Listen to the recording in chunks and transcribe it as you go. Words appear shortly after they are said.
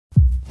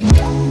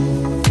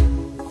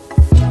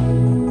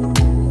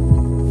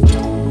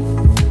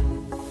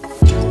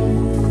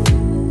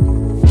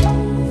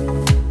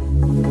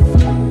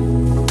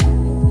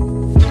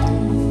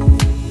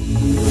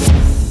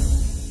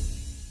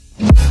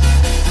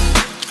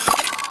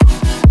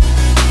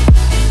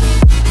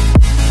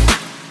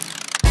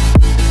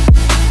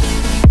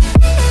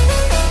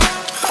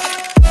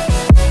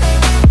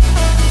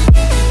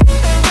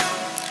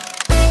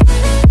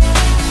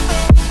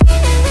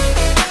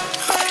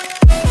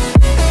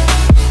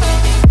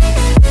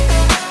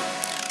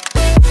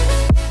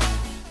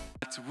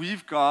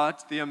we've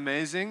got the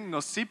amazing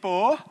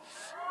Nosipho.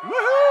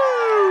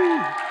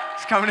 Woohoo!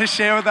 He's coming to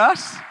share with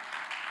us.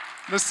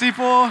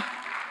 Nosipho,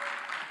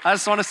 I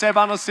just want to say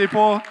about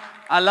Nosipho,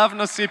 I love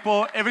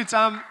Nosipho. Every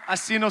time I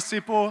see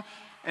Nosipho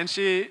and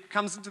she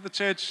comes into the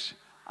church,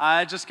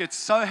 I just get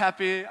so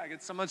happy. I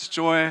get so much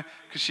joy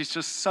because she's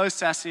just so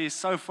sassy,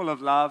 so full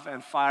of love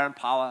and fire and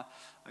power.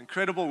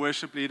 Incredible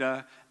worship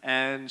leader,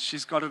 and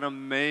she's got an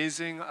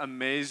amazing,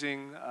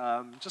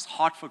 just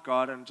heart for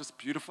God and just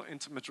beautiful,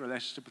 intimate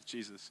relationship with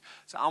Jesus.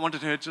 So I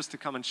wanted her just to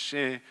come and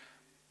share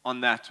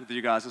on that with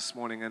you guys this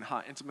morning and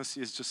how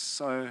intimacy is just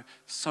so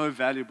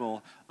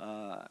valuable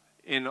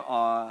in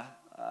our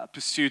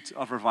pursuit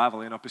of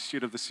revival, in our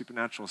pursuit of the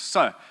supernatural.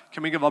 So,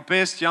 can we give our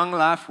best young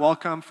life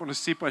welcome for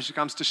Nosipho as she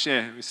comes to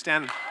share? We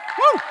stand.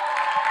 Woo!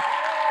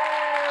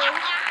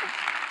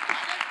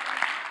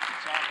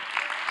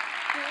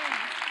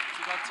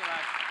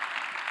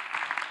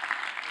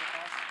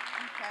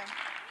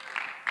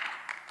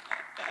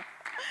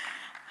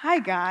 Hi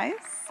guys.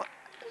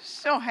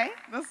 Sure, hey,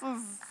 this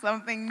is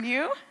something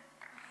new.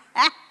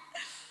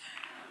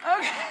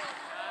 Okay.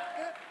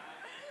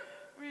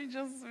 We're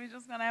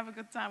just gonna have a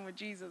good time with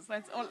Jesus.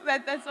 That's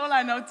all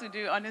I know to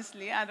do,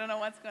 honestly. I don't know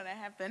what's gonna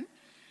happen.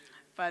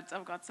 But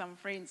I've got some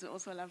friends who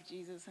also love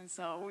Jesus, and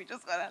so we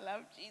just gotta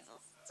love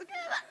Jesus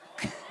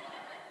together.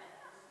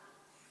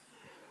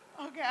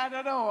 Okay, I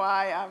don't know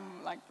why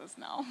I'm like this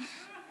now.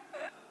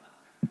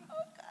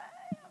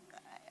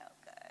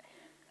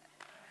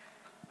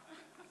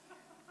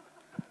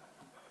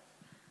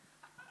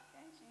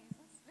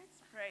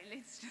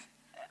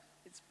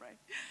 Let's pray.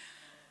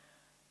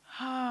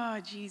 Oh,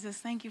 Jesus,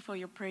 thank you for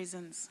your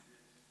presence.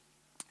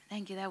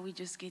 Thank you that we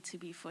just get to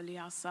be fully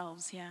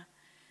ourselves here,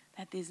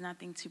 that there's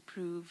nothing to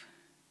prove,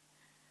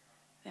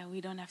 that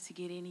we don't have to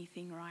get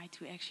anything right.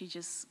 We actually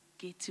just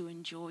get to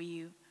enjoy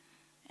you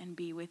and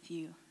be with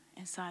you.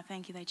 And so I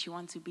thank you that you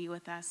want to be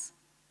with us.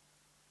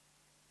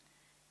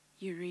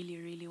 You really,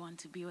 really want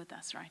to be with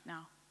us right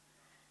now.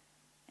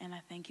 And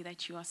I thank you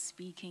that you are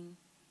speaking.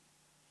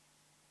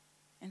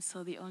 And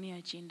so the only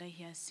agenda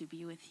here is to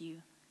be with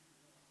you.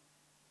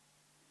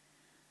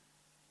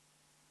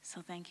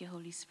 So thank you,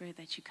 Holy Spirit,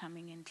 that you're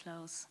coming in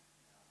close,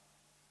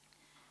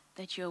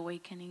 that you're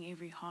awakening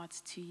every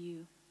heart to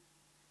you,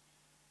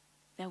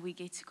 that we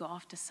get to go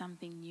after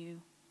something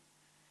new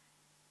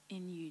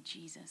in you,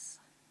 Jesus.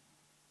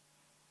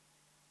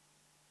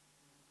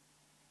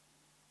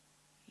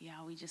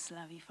 Yeah, we just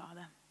love you,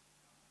 Father.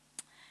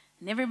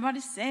 And everybody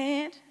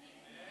said,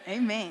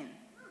 Amen.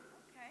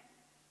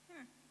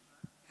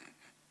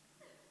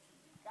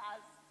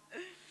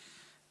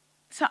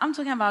 So I'm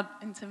talking about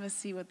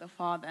intimacy with the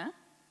Father,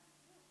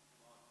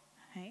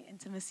 hey,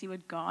 intimacy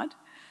with God,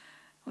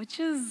 which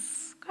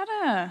is quite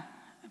a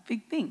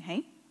big thing,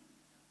 hey?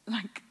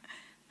 Like,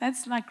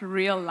 that's like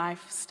real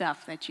life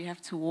stuff that you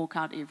have to walk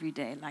out every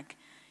day. Like,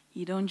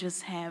 you don't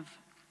just have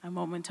a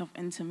moment of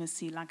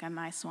intimacy, like a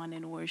nice one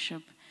in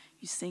worship.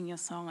 You sing your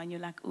song and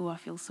you're like, oh, I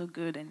feel so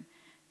good, and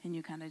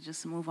you kind of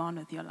just move on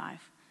with your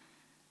life.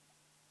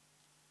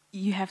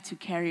 You have to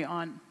carry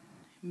on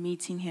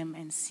meeting him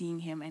and seeing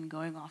him and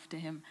going after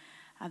him.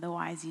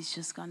 Otherwise, he's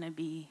just going to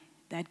be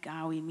that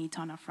guy we meet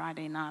on a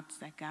Friday night,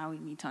 that guy we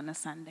meet on a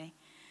Sunday.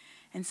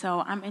 And so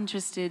I'm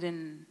interested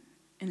in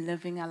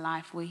living a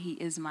life where he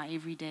is my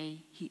everyday,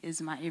 he is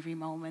my every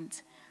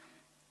moment.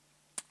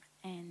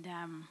 And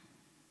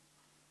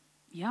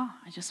yeah,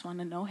 I just want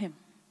to know him.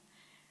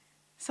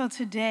 So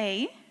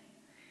today,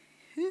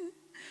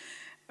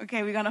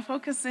 okay, we're going to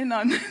focus in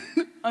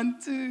on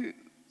two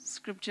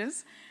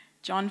scriptures.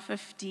 John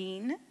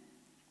 15,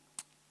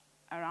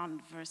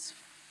 around verse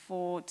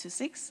 4 to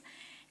 6,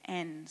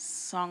 and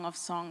Song of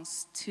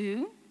Songs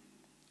 2,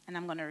 and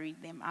I'm going to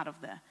read them out of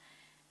the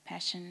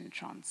Passion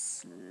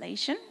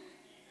Translation.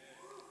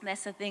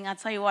 That's the thing. I'll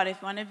tell you what,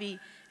 if you want to be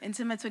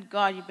intimate with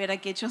God, you better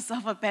get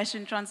yourself a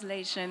Passion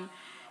Translation,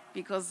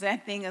 because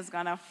that thing is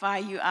going to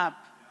fire you up,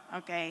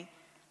 okay?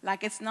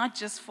 Like, it's not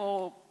just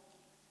for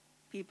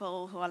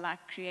people who are like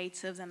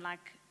creatives and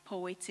like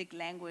poetic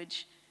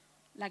language.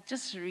 Like,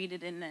 just read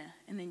it in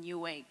a new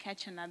way.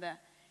 Catch another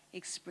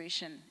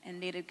expression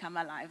and let it come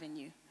alive in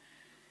you.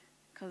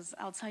 Because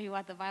I'll tell you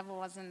what, the Bible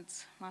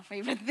wasn't my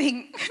favorite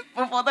thing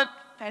before the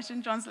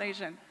Passion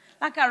Translation.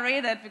 Like, I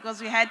read it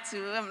because we had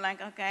to. I'm like,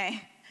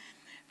 okay.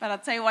 But I'll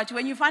tell you what,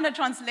 when you find a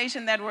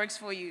translation that works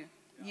for you,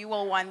 you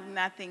will want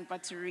nothing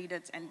but to read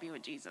it and be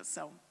with Jesus.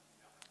 So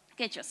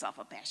get yourself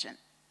a passion.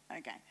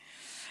 Okay.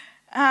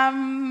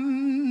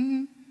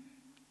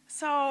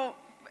 So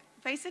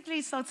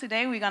basically,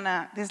 today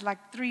there's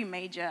like 3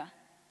 major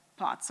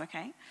parts,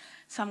 okay?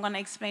 So I'm going to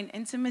explain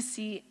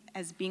intimacy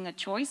as being a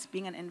choice,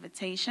 being an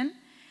invitation.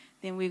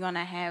 Then we're going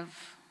to have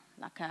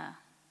like a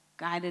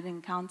guided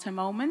encounter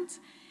moment,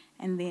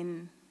 and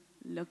then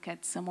look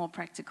at some more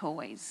practical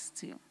ways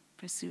to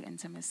pursue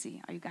intimacy.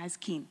 Are you guys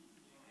keen?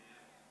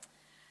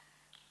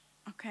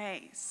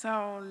 Okay,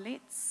 so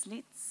let's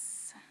read.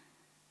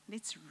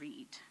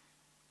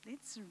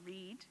 Let's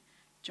read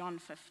John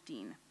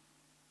 15.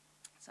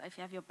 So if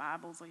you have your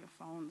Bibles or your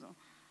phones or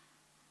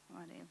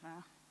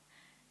whatever,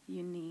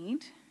 you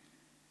need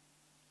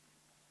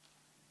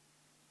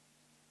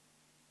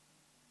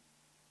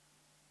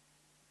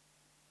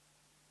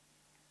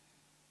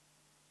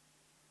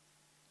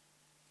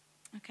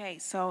okay,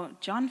 so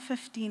John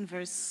 15,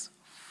 verse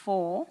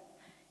 4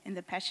 in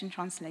the Passion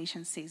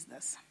Translation says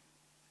this.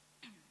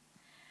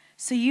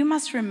 So you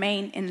must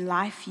remain in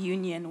life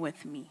union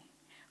with me,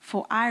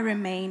 for I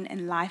remain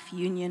in life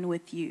union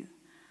with you.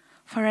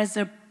 For as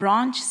a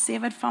branch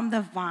severed from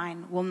the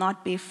vine will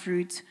not bear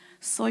fruit,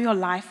 so your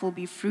life will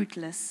be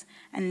fruitless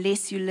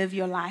unless you live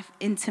your life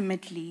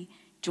intimately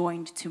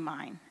joined to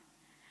mine.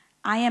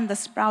 I am the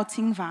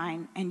sprouting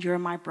vine, and you're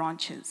my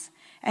branches.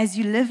 As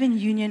you live in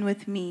union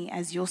with me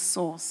as your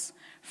source,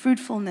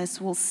 fruitfulness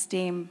will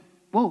stream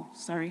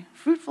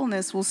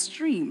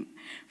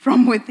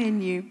from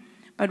within you.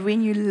 But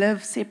when you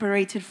live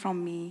separated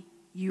from me,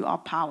 you are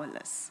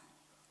powerless.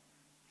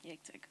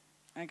 Hectic.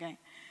 Okay.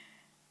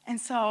 And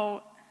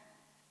so,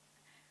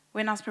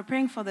 when I was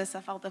preparing for this,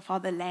 I felt the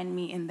Father land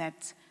me in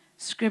that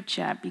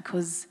scripture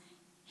because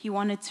he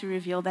wanted to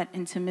reveal that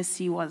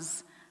intimacy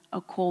was a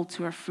call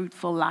to a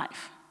fruitful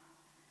life.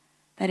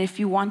 That if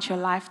you want your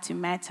life to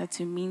matter,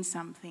 to mean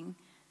something,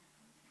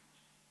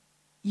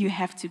 you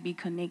have to be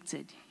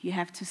connected. You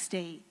have to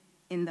stay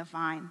in the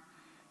vine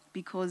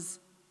because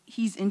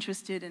he's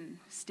interested in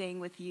staying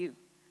with you.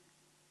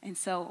 And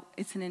so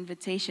it's an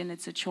invitation,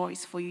 it's a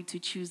choice for you to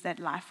choose that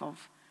life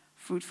of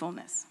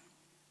fruitfulness.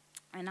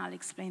 And I'll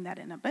explain that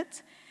in a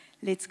bit.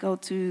 Let's go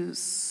to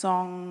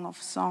Song of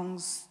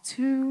Songs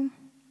 2.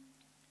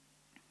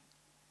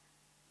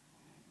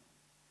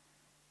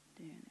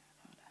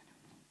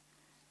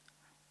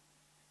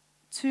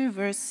 2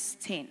 verse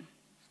 10.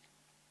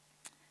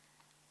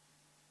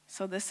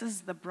 So this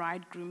is the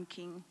bridegroom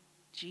king,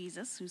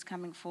 Jesus, who's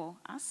coming for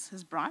us,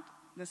 his bride.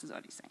 This is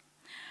what he's saying.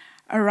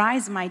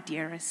 Arise, my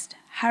dearest.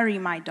 Hurry,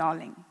 my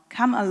darling.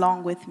 Come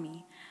along with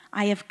me.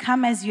 I have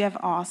come as you have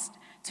asked,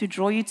 to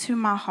draw you to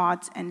my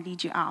heart and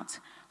lead you out.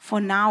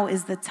 For now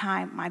is the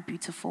time, my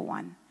beautiful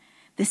one.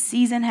 The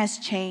season has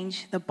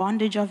changed. The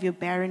bondage of your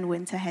barren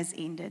winter has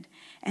ended.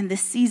 And the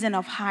season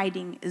of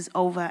hiding is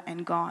over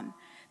and gone.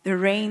 The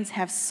rains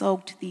have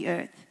soaked the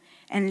earth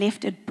and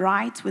left it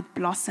bright with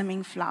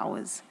blossoming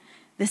flowers.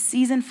 The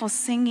season for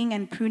singing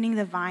and pruning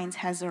the vines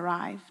has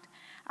arrived.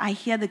 I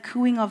hear the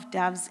cooing of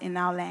doves in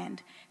our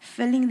land,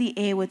 filling the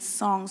air with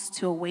songs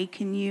to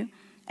awaken you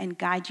and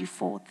guide you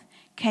forth.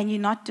 Can you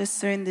not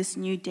discern this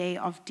new day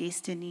of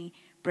destiny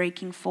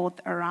breaking forth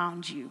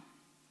around you?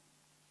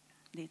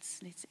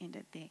 Let's end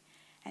it there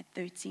at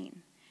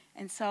 13.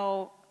 And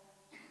so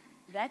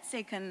that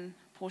second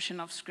portion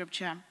of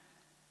scripture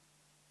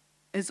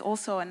is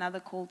also another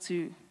call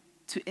to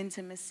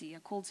intimacy, a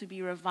call to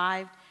be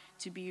revived,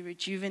 to be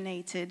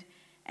rejuvenated,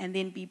 and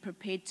then be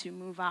prepared to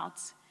move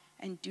out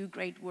and do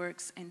great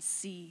works and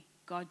see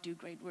God do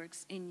great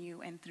works in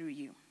you and through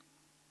you.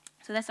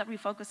 So that's what we're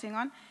focusing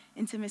on,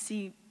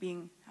 intimacy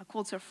being a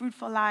call to a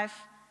fruitful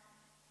life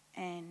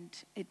and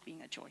it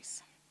being a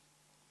choice.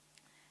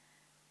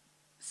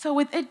 So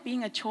with it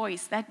being a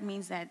choice, that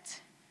means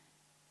that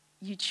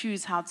you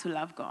choose how to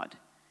love God.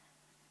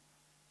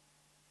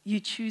 You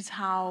choose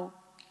how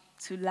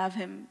to love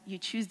him. You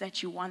choose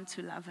that you want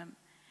to love him.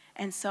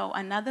 And so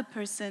another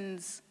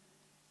person's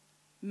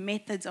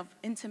methods of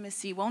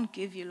intimacy won't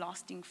give you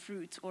lasting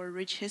fruit or a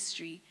rich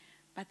history,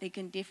 but they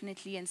can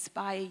definitely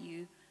inspire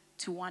you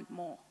to want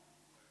more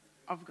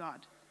of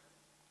God.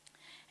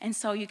 And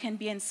so you can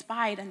be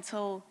inspired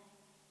until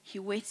he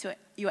whets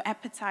your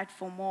appetite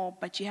for more,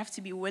 but you have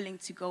to be willing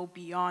to go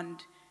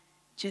beyond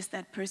just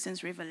that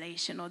person's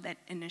revelation or that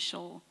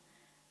initial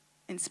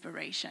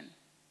inspiration.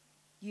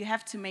 You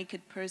have to make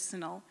it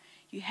personal.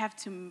 You have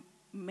to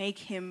make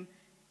him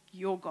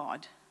your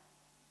God.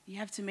 You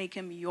have to make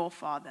him your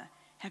father.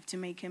 You have to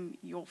make him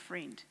your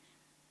friend.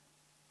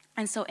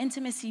 And so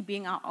intimacy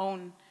being our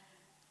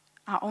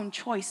own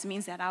choice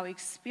means that our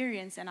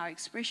experience and our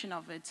expression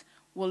of it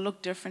will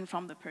look different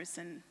from the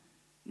person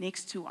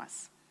next to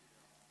us.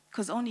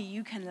 Because only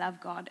you can love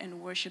God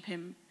and worship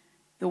him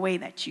the way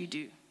that you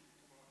do.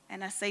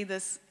 And I say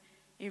this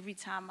every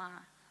time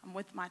I'm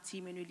with my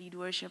team and we lead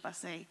worship. I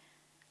say,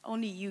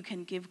 only you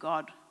can give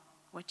God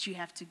what you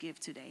have to give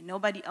today.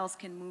 Nobody else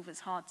can move his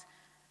heart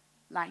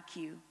like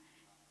you.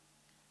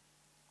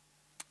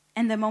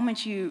 And the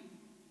moment you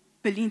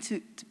begin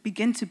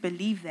to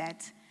believe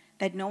that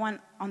no one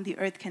on the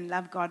earth can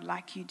love God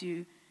like you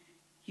do,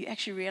 you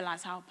actually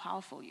realize how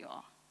powerful you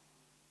are.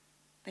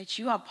 That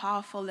you are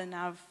powerful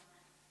enough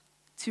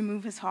to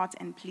move his heart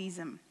and please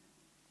him.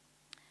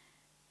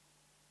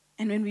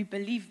 And when we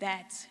believe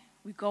that,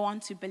 we go on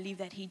to believe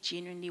that he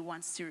genuinely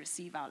wants to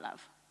receive our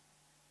love.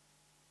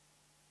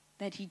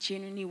 That he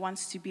genuinely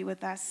wants to be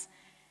with us.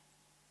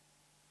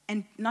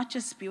 And not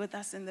just be with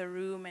us in the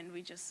room and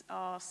we just,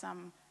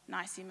 some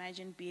nice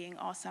imagined being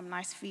or some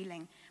nice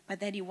feeling, but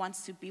that he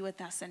wants to be with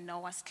us and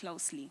know us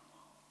closely.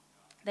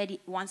 That he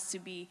wants to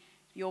be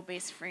your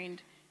best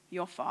friend,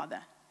 your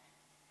father.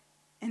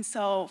 And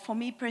so for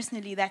me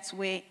personally, that's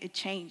where it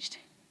changed.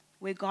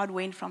 where God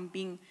went from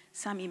being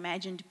some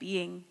imagined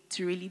being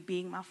to really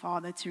being my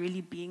father, to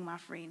really being my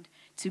friend,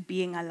 to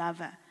being a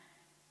lover.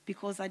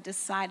 Because I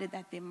decided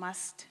that there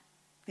must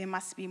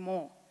be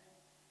more.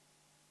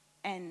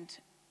 And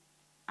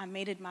I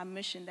made it my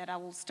mission that I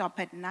will stop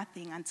at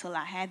nothing until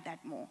I had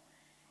that more.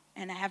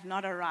 And I have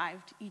not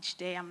arrived. Each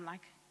day I'm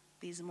like,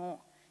 there's more.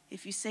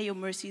 If you say your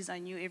mercies are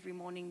new every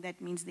morning, that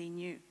means they're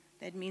new.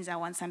 That means I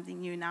want something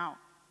new now.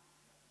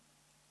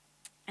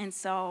 And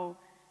so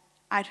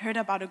I'd heard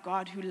about a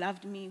God who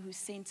loved me, who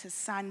sent his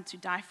son to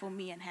die for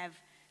me and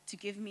to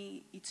give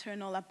me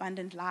eternal,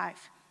 abundant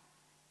life.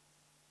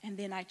 And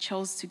then I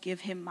chose to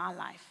give him my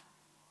life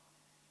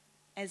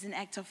as an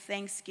act of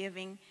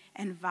thanksgiving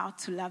and vowed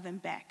to love him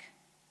back.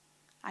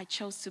 I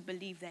chose to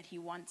believe that he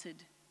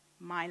wanted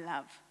my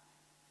love.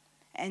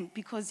 And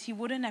because he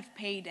wouldn't have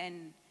paid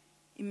an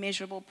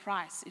immeasurable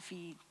price if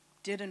he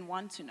didn't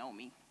want to know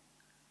me,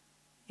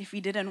 if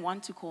he didn't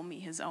want to call me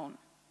his own.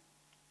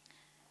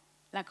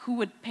 Like, who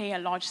would pay a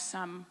large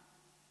sum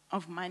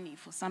of money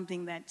for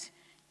something that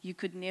you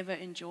could never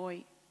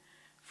enjoy,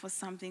 for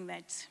something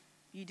that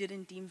you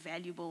didn't deem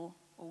valuable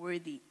or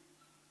worthy?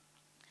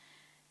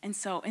 And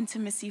so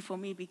intimacy for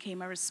me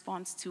became a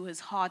response to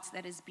his heart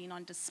that has been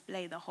on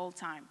display the whole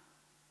time.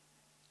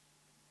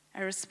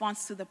 A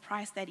response to the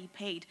price that he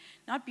paid,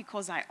 not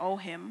because I owe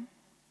him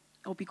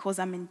or because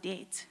I'm in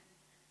debt,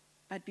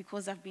 but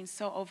because I've been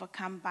so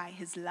overcome by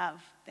his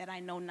love that I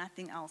know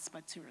nothing else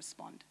but to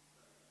respond.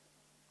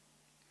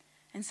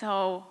 And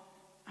so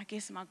I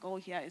guess my goal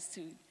here is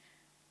to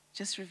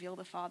just reveal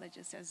the Father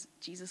just as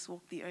Jesus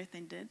walked the earth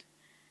and did,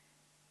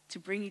 to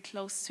bring you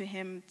close to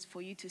him,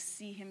 for you to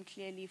see him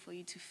clearly, for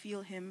you to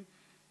feel him,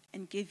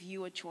 and give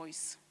you a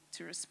choice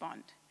to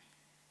respond.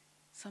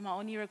 So my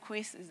only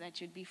request is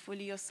that you'd be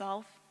fully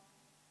yourself,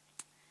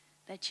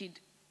 that you'd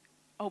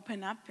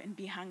open up and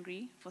be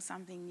hungry for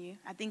something new.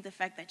 I think the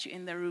fact that you're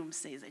in the room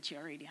says that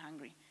you're already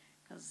hungry,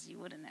 because you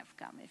wouldn't have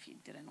come if you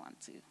didn't want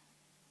to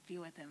be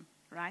with him,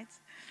 right?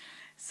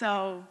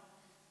 So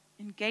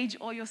engage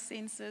all your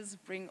senses,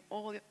 bring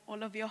all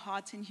of your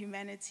heart and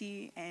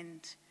humanity, and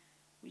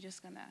we're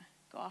just going to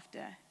go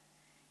after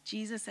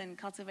Jesus and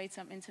cultivate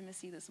some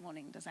intimacy this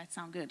morning. Does that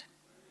sound good?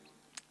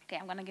 Okay,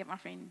 I'm going to get my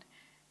friend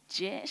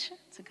Jesh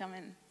to come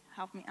and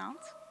help me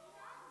out.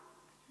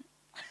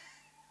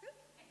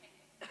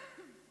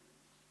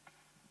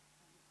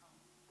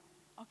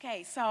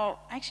 Okay, so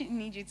I actually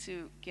need you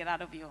to get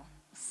out of your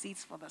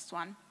seats for this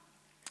one.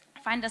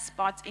 Find a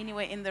spot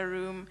anywhere in the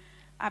room,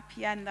 up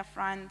here in the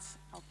front.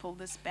 I'll pull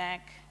this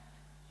back.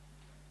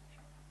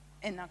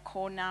 In a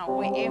corner,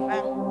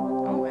 wherever.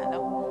 Oh,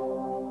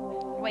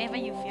 hello. Wherever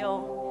you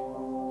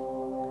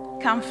feel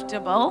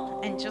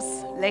comfortable, and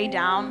just lay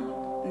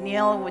down,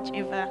 kneel,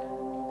 whichever.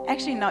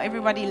 Actually, no,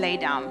 everybody lay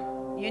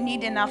down. You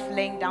need enough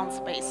laying down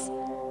space.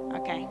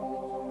 Okay.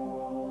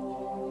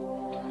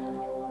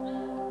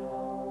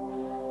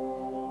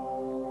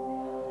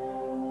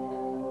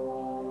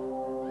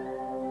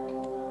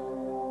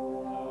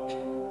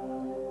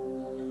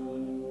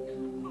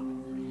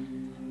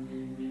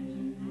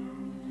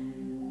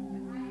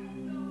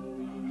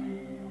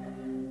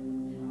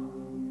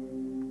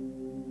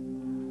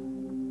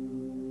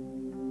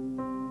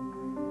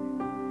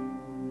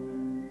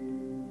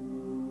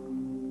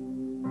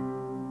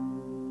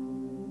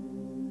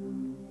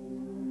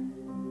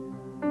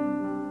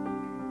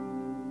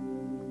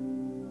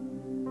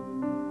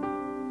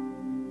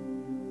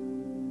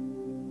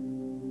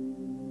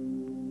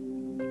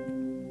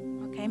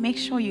 Make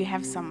sure you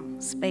have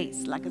some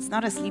space. Like, it's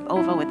not a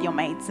sleepover with your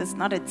mates. It's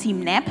not a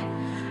team nap,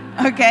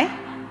 okay?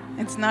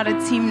 It's not a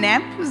team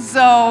nap.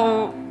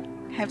 So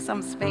have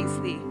some space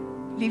there.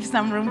 Leave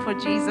some room for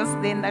Jesus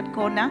there in that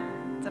corner.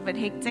 It's a bit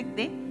hectic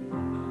there.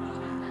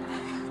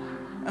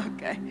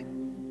 Okay.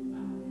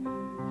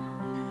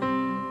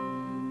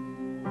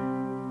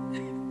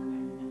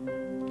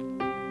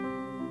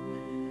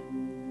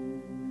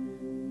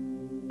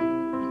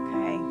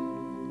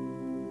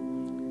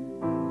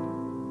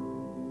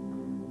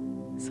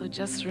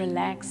 Just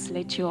relax,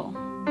 let your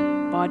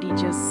body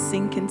just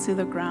sink into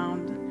the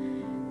ground,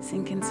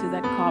 sink into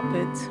that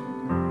carpet.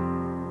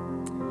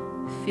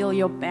 Feel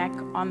your back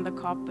on the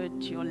carpet,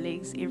 your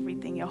legs,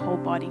 everything, your whole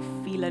body,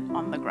 feel it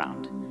on the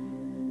ground.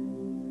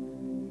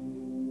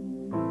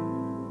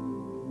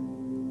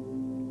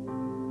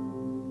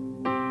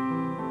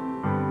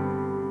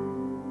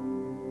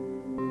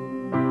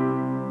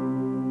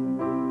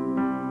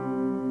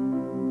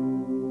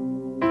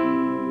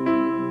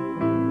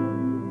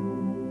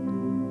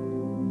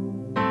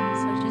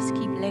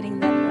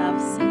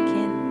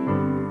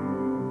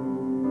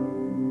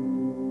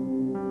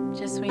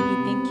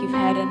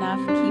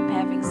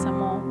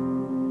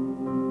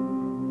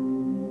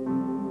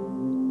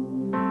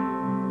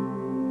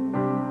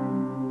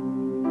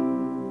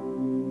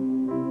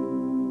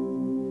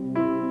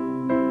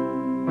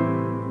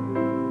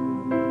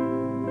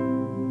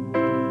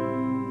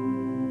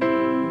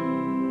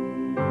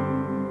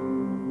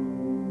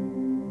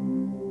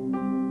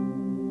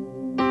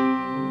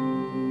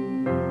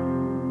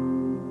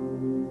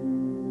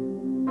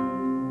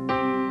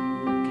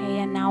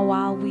 Now,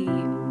 while we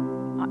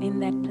are in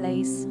that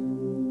place,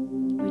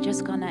 we're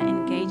just going to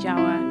engage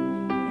our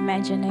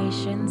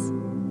imaginations.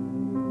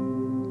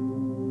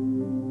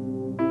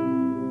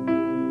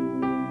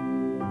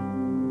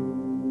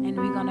 And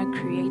we're going to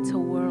create a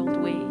world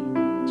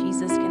where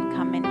Jesus can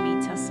come and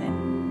meet us in.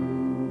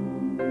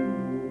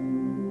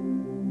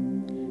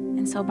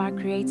 And so by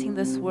creating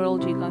this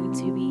world, we're going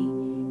to be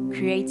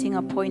creating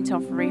a point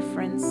of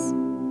reference.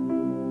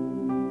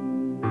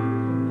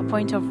 A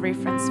point of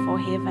reference for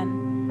heaven.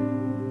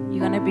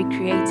 You're going to be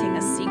creating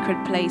a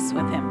secret place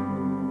with Him.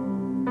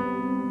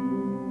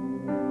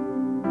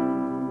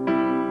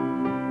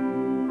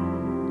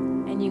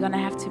 And you're going to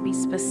have to be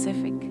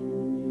specific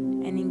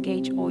and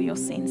engage all your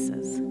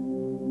senses.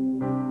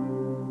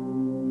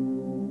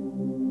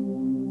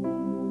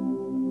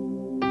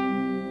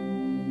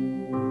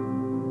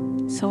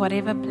 So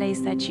whatever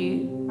place that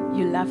you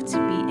love to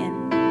be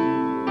in,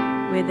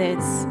 whether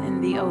it's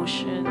in the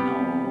ocean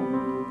or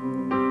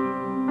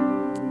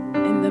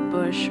in the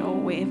bush or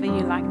wherever you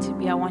like to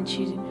be, I want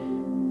you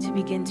to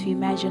begin to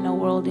imagine a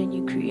world and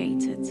you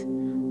create it.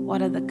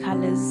 What are the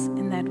colors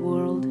in that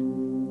world?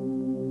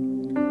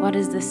 What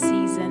is the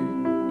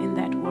season in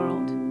that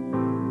world?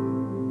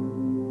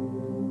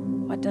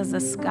 What does the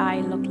sky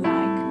look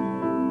like?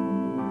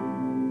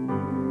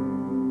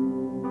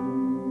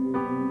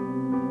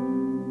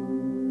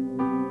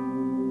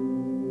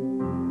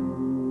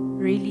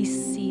 Really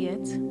see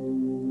it.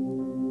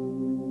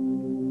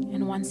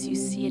 And once you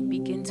see it,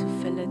 begin to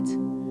fill it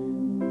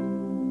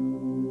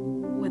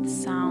with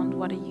sound.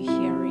 What are you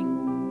hearing?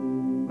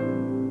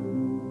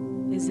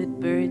 Is it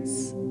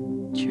birds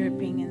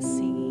chirping and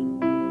singing?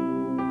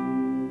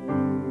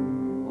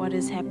 What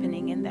is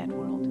happening in that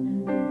world?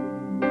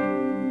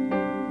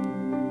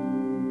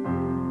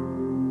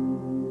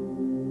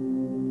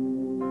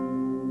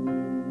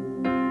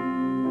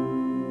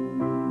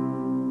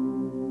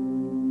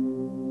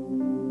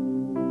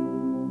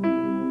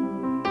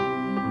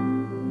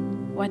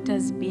 What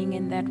does being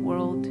in that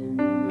world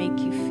make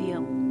you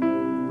feel?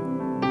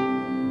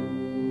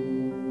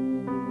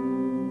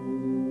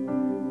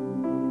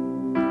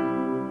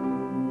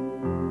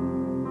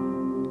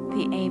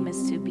 The aim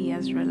is to be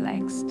as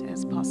relaxed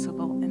as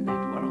possible in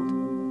that world.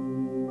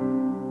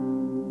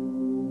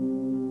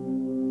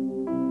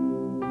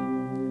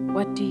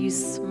 What do you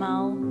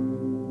smell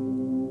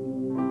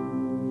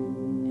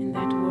in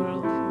that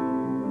world?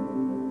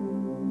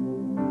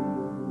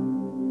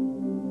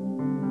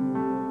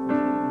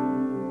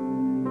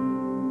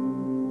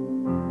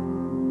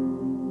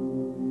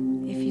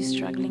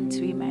 Struggling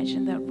to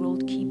imagine that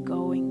world, keep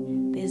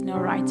going. There's no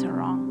right or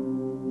wrong.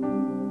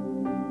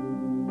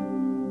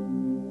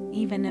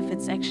 Even if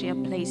it's actually a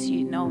place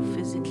you know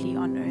physically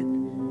on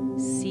earth,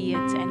 see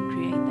it and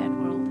create that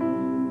world.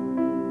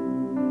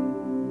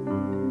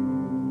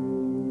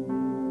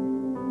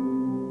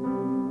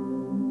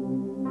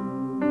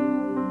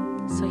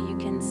 So you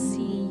can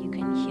see, you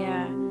can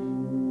hear,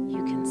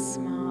 you can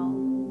smell,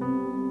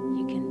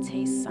 you can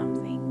taste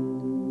something.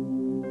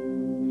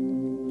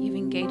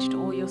 Engaged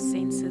all your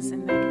senses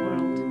in that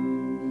world.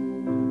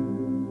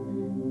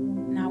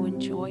 Now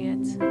enjoy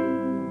it.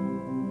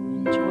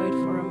 Enjoy it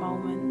for a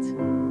moment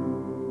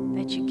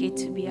that you get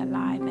to be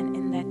alive and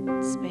in that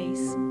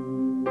space.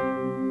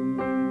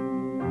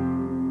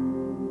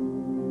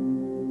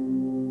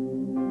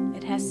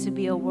 It has to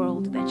be a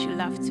world that you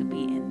love to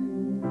be in.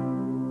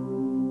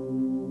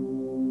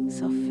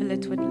 So fill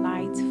it with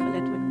light, fill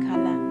it with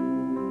color.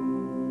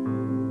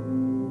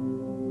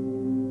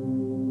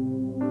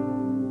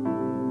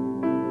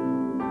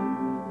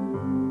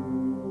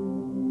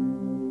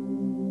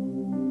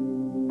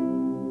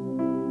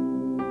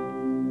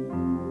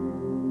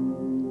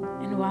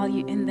 While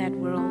you're in that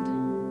world,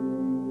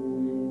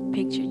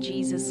 picture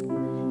Jesus.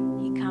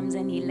 He comes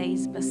and He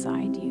lays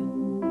beside you.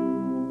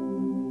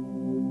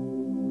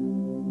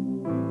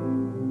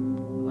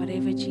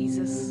 Whatever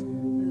Jesus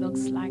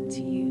looks like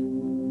to you,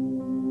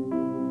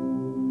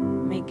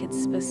 make it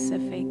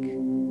specific.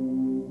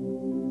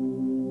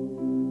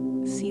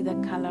 See the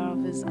color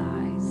of His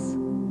eyes.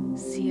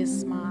 See a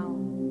smile.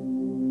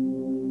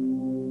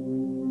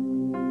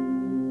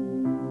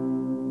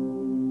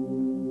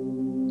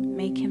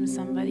 Make Him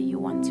somebody you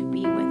want to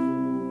be with.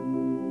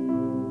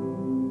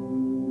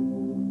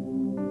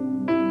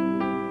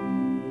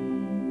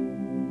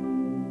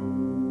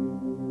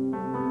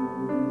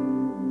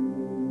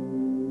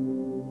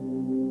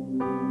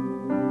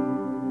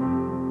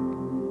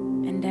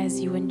 And as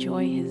you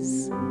enjoy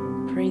His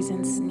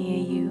presence near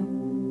you,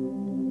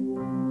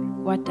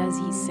 what does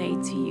He say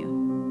to you?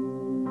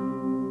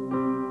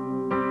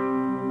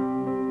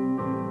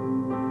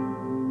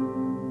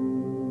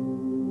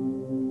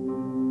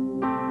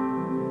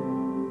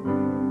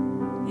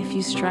 If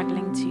you're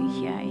struggling to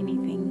hear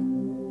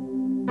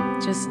anything,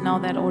 just know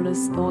that all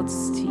His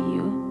thoughts to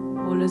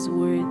you, all His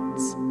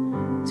words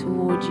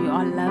toward you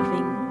are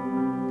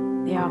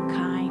loving, they are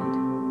kind.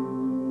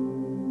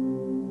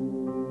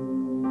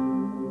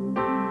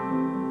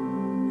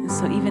 And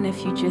so even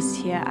if you just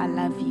hear, I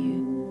love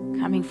you,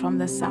 coming from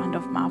the sound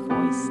of my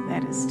voice,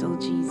 that is still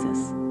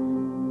Jesus.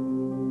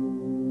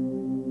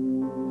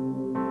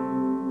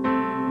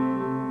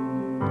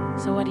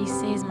 So what he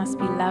says must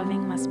be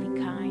loving, must be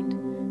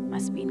kind,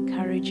 must be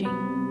encouraging.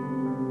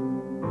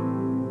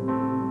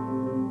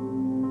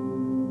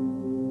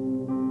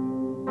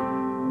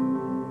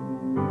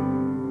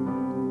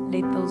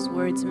 Let those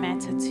words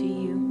matter to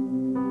you.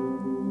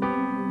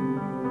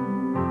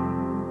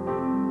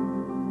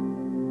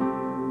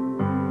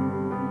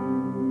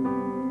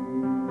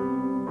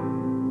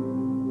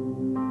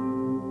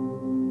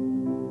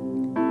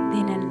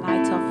 Then in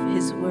light of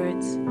his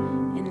words,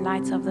 in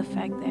light of the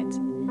fact that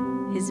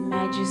his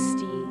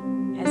majesty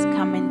has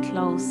come in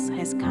close,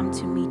 has come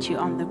to meet you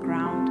on the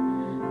ground,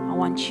 I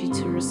want you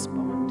to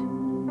respond.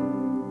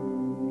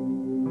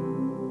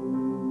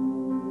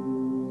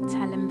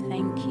 Tell him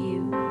thank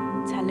you.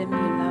 Tell him you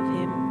love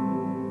him.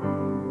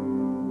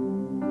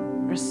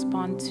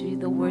 Respond to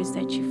the words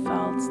that you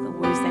felt, the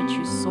words that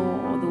you saw,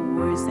 or the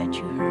words that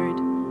you heard.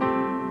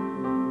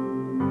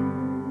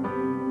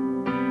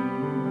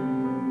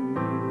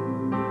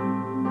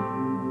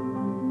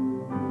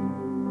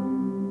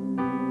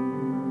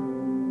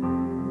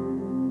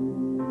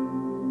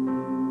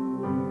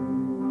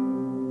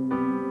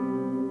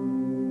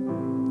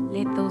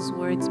 Let those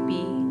words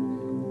be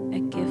a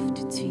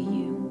gift to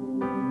you,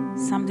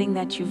 something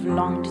that you've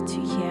longed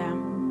to hear,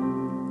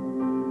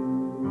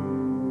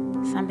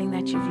 something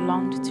that you've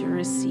longed to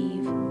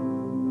receive.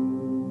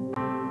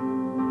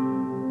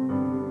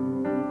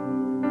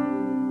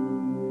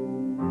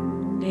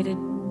 Let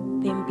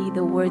them be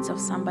the words of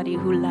somebody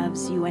who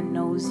loves you and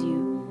knows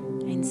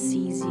you and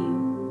sees you.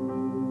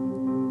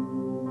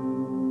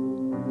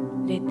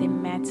 Let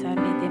them matter,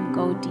 let them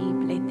go deep,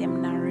 let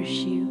them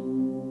nourish you.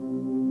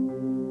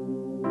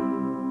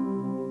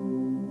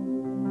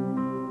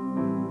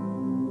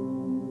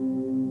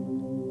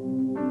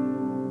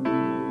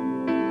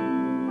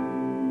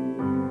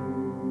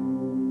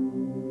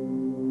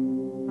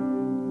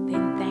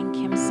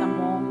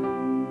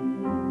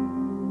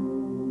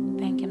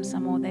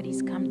 That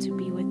he's come to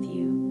be with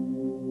you.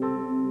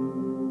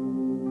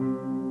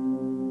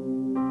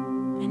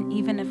 And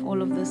even if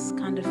all of this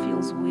kind of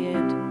feels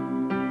weird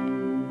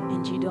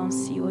and you don't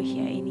see or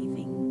hear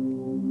anything,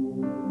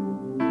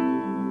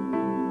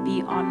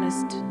 be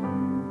honest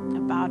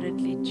about it.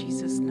 Let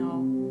Jesus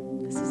know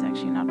this is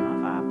actually not my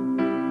vibe.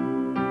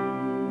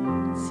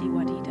 See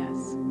what he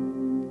does.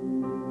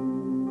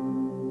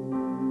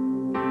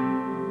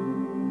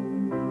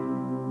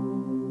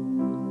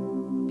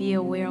 Be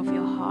aware of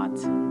your heart.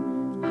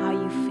 How are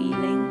you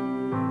feeling?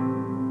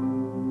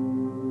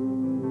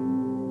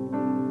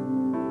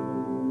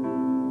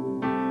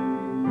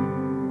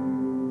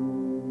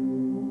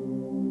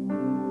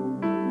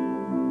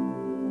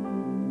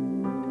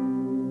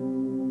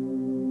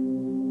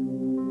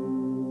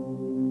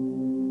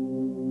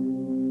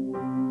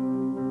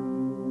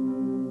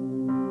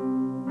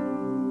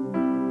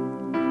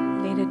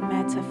 Let it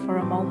matter for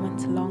a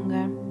moment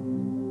longer.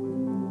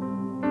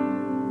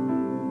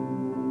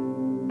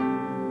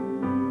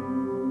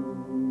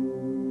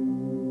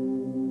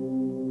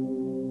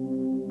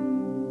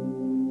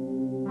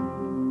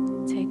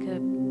 Take a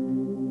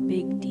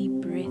big deep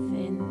breath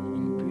in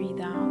and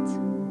breathe out.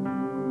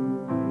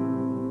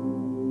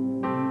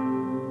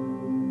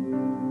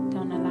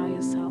 Don't allow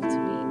yourself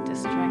to be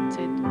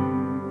distracted.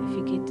 If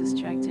you get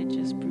distracted,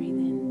 just breathe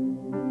in.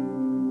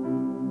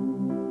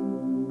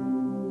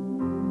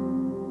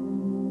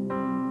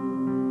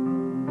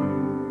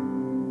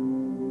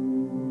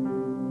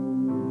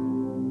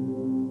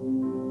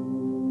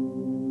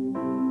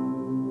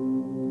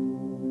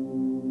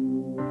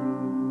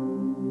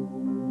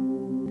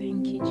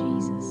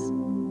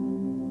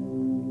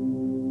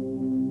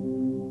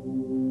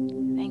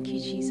 Thank you,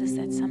 Jesus,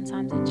 that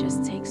sometimes it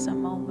just takes a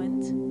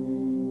moment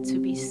to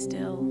be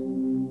still.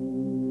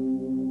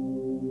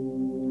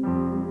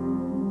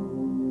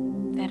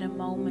 That a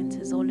moment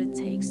is all it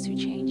takes to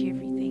change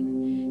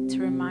everything, to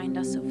remind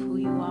us of who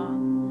you are,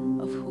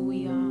 of who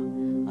we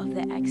are, of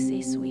the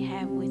access we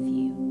have with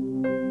you.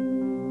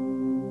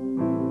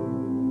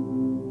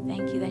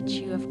 Thank you that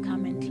you have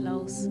come in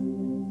close.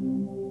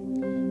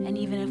 And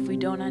even if we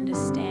don't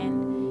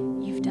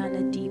understand, you've done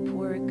a deep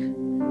work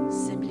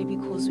simply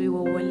because we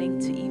were willing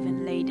to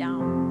even lay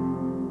down.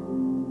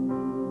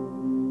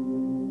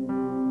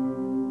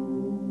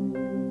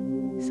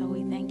 So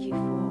we thank you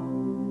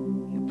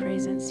for your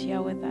presence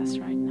here with us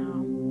right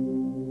now.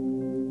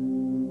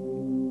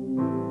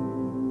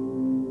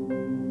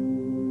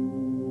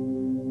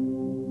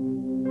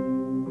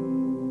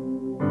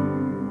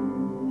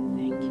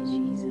 Thank you,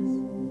 Jesus.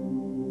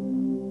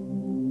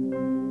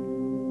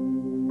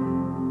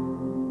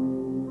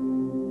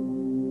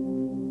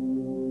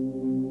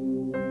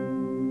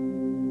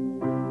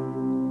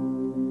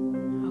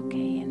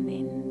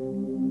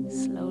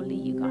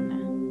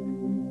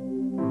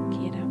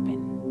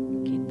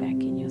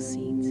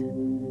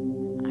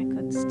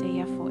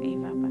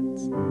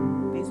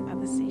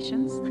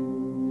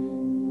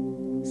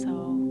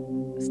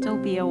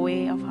 Be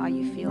aware of how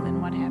you feel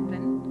and what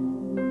happened.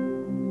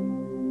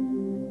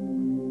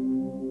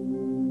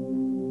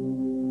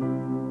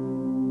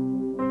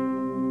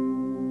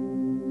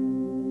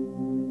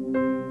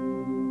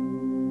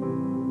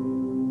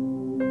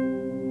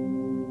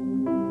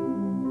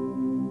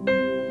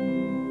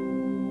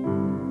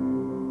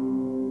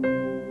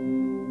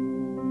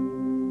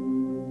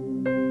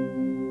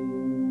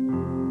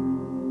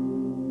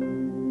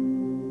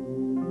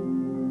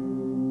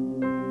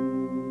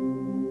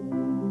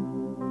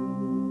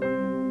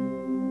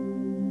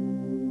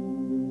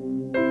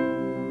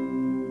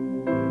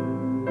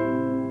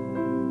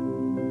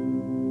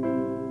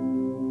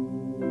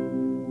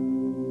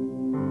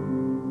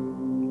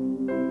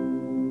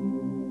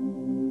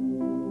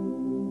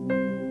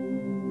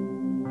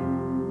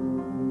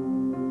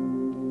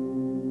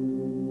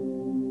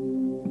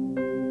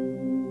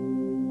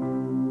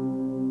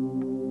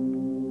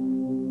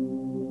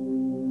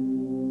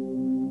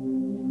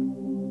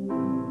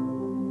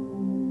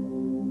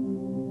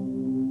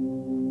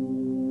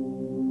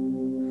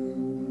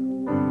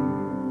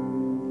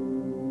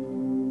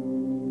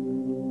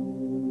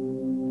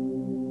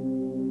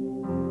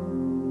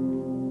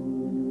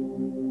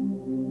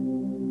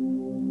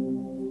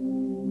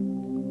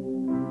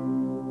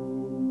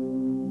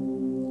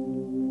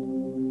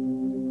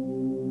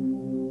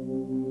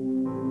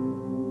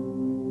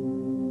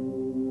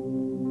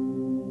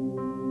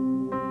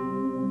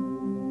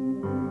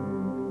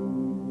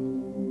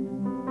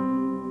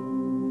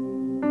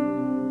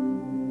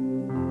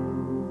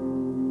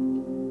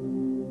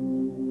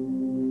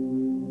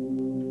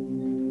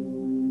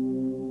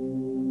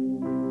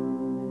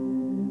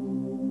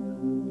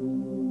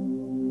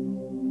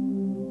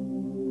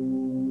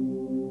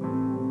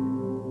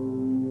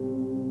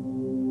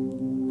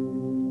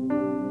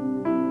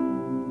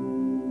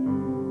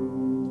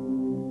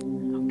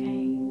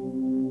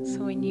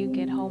 when you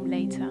get home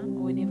later,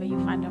 or whenever you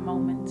find a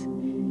moment,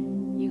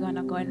 you're going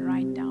to go and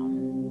write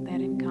down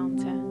that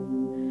encounter,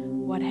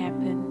 what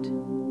happened,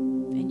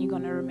 and you're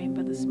going to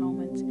remember this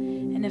moment.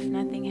 And if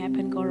nothing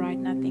happened, go write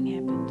nothing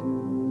happened.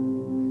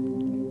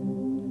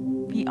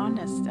 Be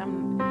honest.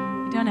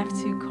 You don't have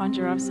to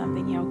conjure up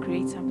something here or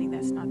create something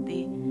that's not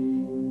there.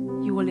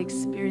 You will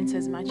experience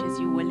as much as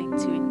you're willing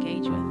to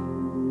engage with.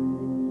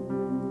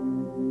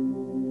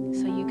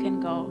 So you can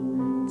go,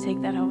 take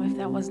that home. If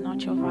that was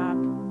not your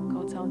vibe,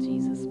 go tell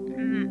Jesus,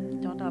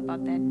 don't know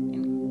about that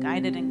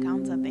guided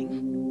encounter thing.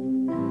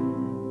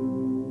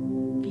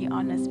 Be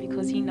honest,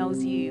 because he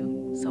knows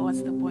you. So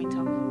what's the point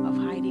of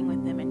hiding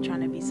with him and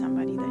trying to be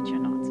somebody that you're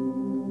not?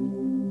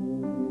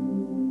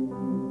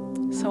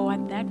 So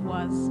what that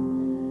was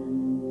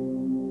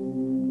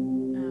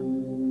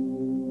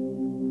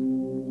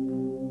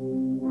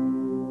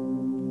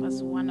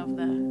one of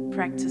the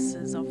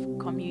practices of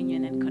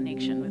communion and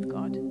connection with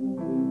God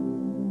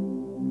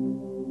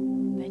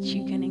that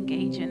you can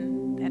engage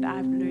in, that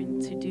I've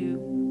learned to do.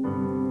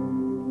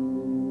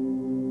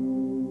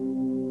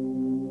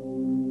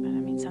 But I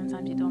mean,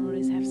 sometimes you don't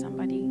always have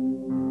somebody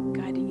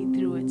guiding you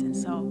through it. And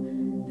so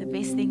the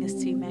best thing is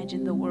to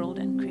imagine the world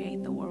and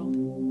create the world.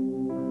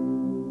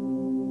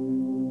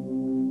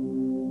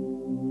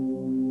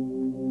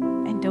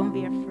 And don't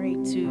be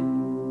afraid to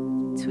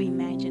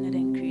imagine it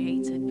and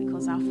create it,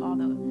 because our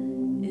Father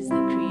is the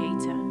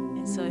creator.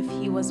 And so if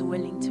he was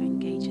willing to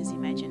engage his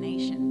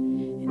imagination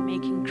in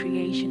making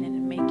creation and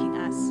in making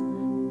us,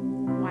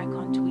 why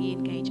can't we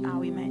engage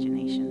our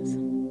imaginations?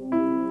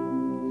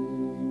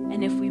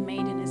 And if we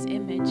made in his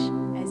image,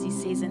 as he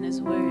says in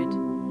his word,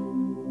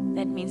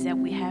 that means that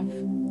we have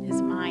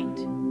his mind.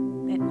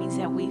 That means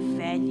that we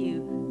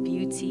value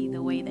beauty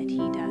the way that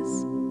he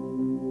does.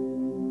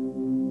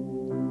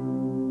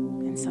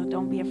 And so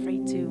don't be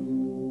afraid to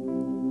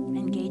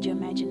engage your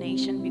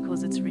imagination,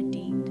 because it's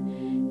redeemed,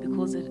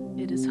 because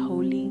it is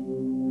holy,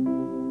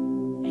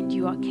 and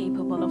you are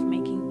capable of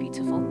making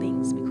beautiful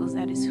things, because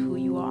that is who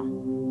you are.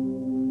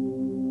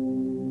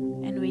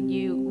 And when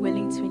you're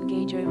willing to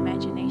engage your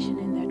imagination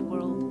in that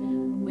world,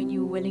 when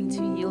you're willing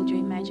to yield your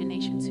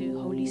imagination to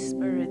Holy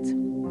Spirit,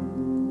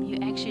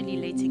 you're actually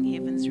letting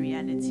heaven's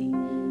reality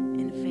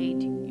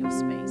invade your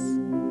space.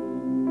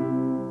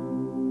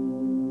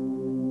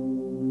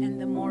 And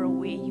the more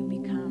aware you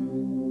become,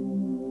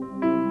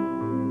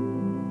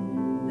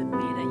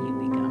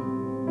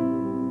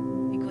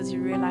 you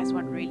realize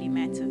what really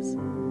matters.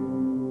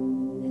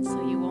 And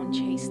so you won't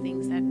chase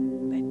things that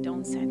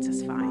don't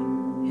satisfy.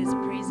 His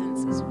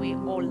presence is where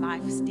all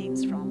life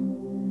stems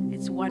from.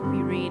 It's what we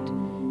read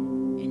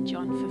in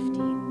John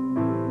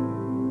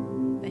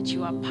 15, that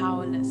you are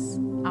powerless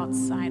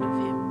outside of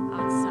him,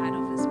 outside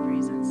of his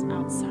presence,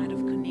 outside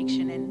of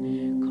connection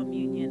and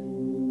communion.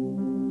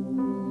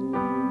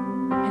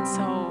 And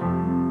so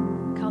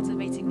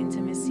cultivating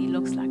intimacy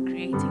looks like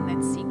creating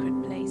that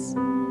secret place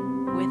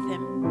with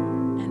him.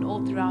 And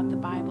all throughout the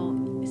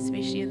Bible,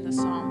 especially in the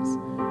Psalms,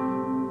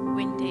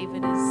 when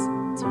David is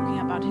talking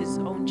about his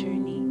own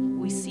journey,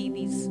 we see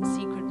these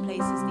secret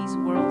places, these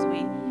worlds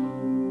where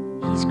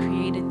he's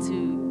created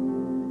to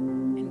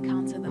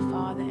encounter the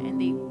Father. And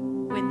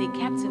when they're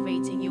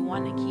captivating, you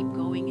want to keep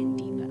going in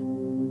deeper.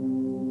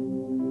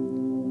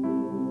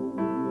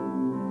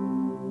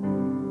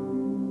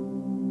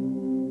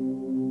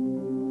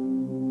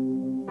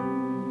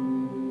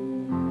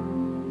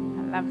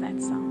 I love that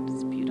sound.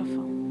 It's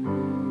beautiful.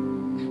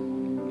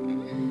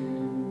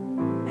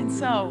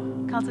 So,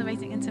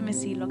 cultivating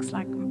intimacy looks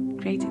like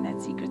creating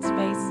that secret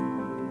space,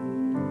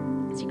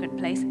 secret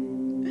place.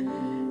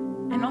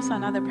 And also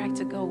another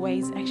practical way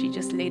is actually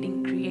just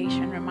letting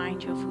creation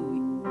remind you of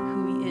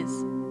who he is.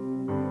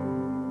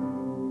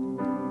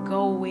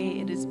 Go where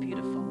it is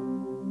beautiful.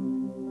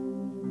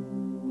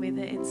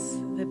 Whether it's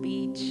the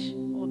beach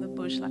or the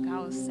bush, like I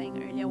was saying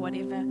earlier,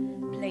 whatever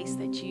place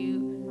that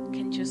you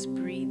can just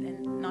breathe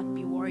and not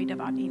be worried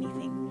about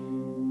anything.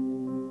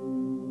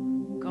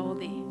 Go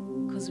there.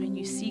 Because when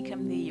you seek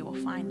him there, you will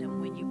find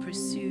him. When you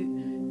pursue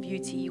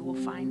beauty, you will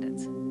find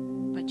it.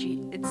 But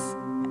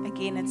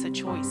it's a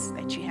choice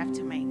that you have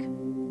to make.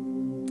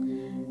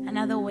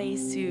 Another way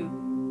is to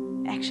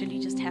actually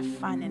just have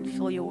fun and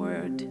fill your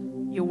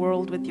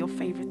world with your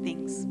favorite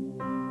things.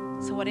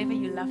 So whatever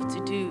you love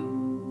to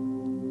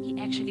do, he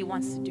actually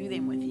wants to do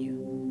them with you.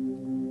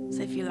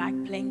 So if you like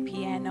playing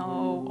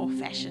piano or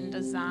fashion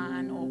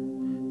design or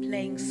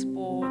playing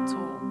sport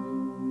or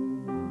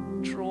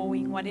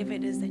drawing, whatever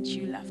it is that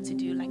you love to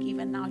do, like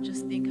even now,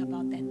 just think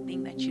about that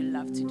thing that you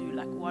love to do,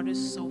 like what is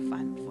so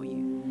fun for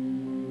you.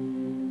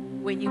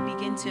 When you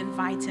begin to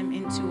invite him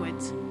into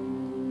it,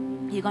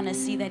 you're going to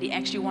see that he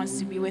actually wants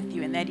to be with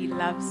you and that he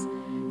loves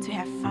to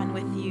have fun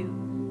with you.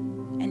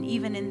 And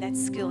even in that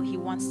skill, he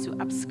wants to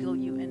upskill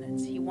you in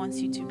it. He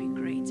wants you to be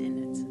great in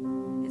it.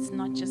 It's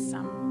not just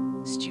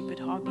some stupid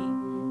hobby.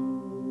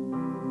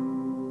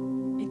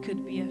 It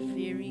could be a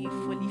very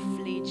fully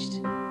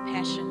fledged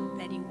passion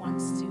that he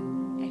wants to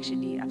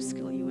actually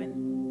upskill you in.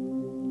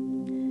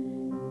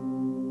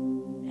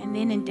 And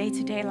then in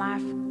day-to-day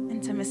life,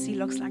 Intimacy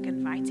looks like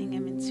inviting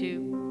him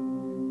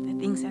into the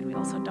things that we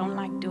also don't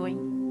like doing,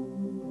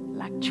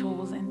 like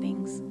chores and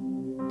things.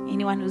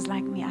 Anyone who's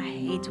like me, I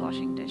hate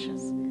washing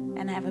dishes.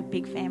 And I have a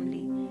big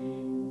family.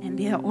 And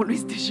there are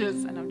always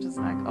dishes. And I'm just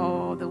like,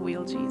 oh, the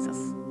wheel,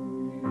 Jesus.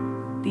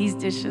 These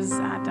dishes,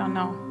 I don't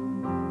know.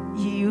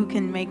 You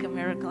can make a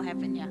miracle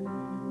happen, yeah.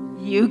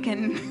 You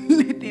can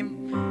let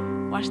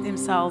them wash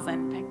themselves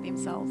and pack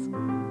themselves.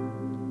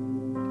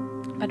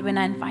 But when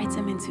I invite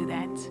him into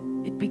that,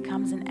 it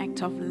becomes an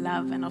act of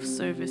love and of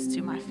service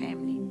to my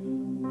family.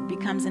 It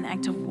becomes an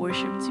act of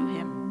worship to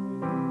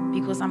him,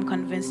 because I'm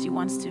convinced he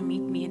wants to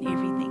meet me in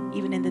everything,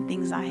 even in the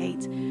things I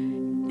hate.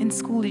 In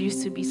school, it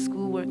used to be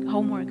schoolwork,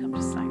 homework. I'm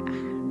just like,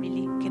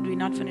 really? Can we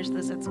not finish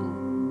this at school?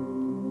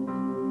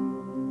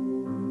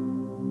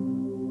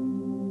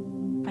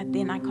 But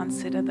then I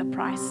consider the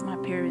price my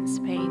parents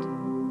paid.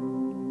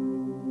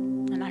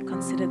 And I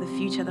consider the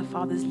future the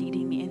Father's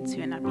leading me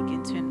into, and I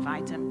begin to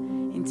invite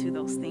him into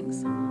those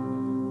things.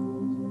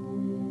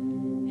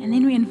 And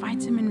then we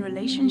invite him in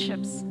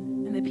relationships,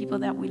 in the people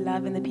that we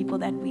love and the people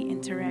that we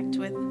interact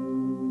with.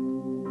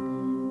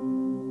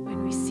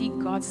 When we seek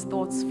God's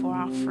thoughts for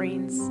our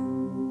friends,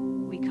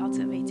 we're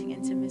cultivating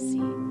intimacy.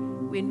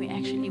 When we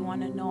actually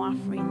want to know our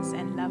friends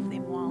and love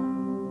them well.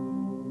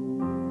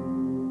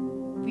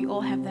 We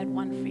all have that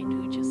one friend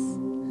who just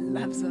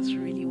loves us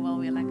really well.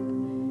 We're like,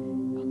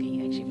 okay,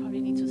 you actually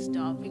probably need to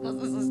stop because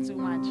this is too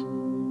much.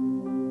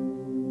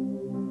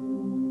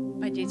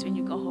 But yet when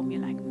you go home,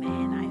 you're like,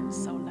 man, I am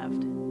so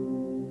loved.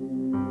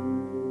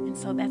 And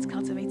so that's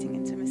cultivating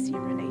intimacy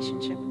in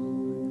relationship.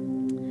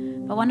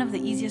 But one of the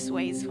easiest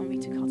ways for me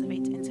to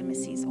cultivate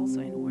intimacy is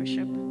also in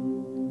worship.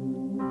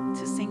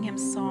 To sing him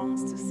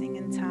songs, to sing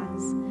in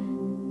tongues,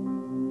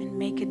 and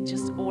make it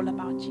just all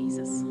about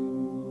Jesus.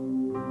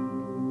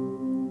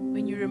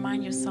 When you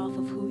remind yourself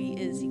of who he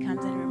is, he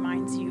comes and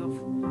reminds you of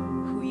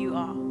who you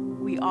are.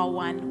 We are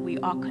one, we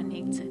are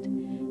connected,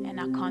 and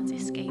I can't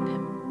escape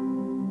him.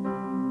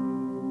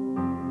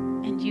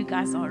 And you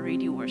guys are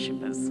already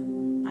worshipers.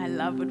 I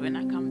love it when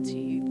I come to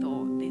youth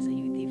or there's a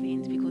youth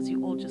event, because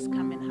you all just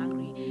come in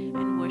hungry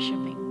and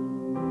worshiping.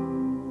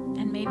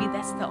 And maybe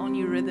that's the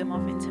only rhythm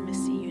of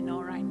intimacy you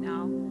know right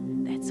now.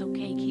 That's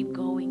okay, keep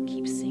going,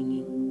 keep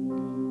singing.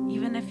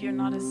 Even if you're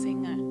not a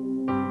singer,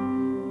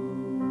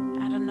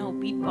 I don't know,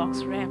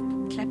 beatbox, rap,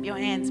 clap your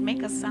hands,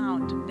 make a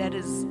sound that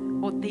is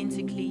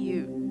authentically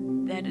you.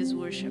 That is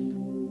worship.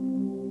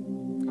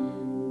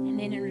 And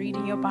then in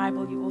reading your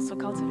Bible, you're also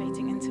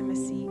cultivating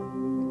intimacy,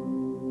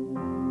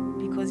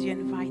 because you're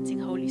inviting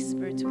Holy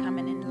Spirit to come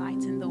and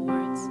enlighten the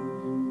words.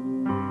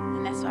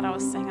 And that's what I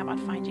was saying about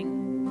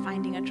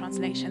finding a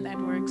translation that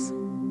works.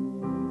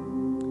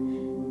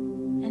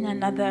 And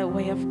another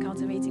way of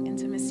cultivating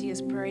intimacy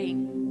is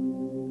praying.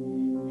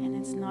 And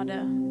it's not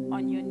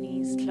on your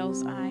knees,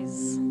 close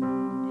eyes,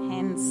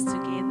 hands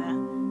together,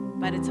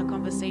 but it's a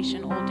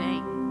conversation all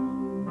day,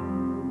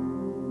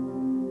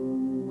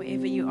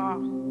 wherever you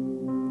are.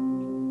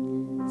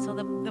 So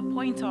the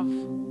point of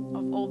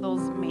all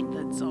those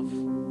methods of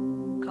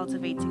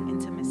cultivating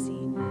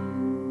intimacy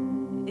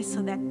is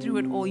so that through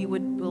it all you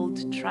would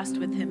build trust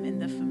with him in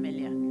the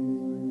familiar.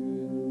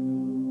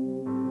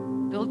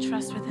 Build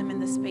trust with him in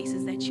the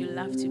spaces that you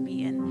love to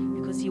be in,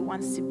 because he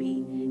wants to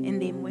be in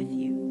them with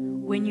you.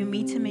 When you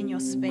meet him in your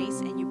space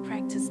and you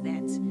practice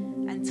that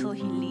until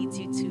he leads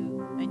you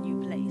to a new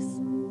place.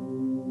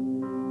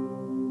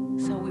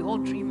 So we all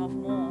dream of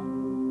more,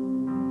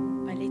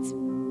 but let's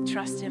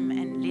trust him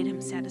and let him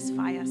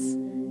satisfy us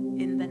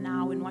in the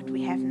now, in what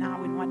we have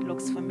now, in what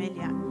looks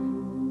familiar.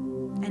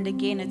 And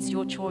again, it's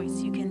your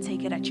choice. You can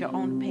take it at your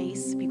own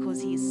pace,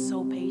 because he is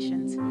so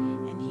patient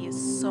and he is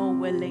so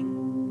willing.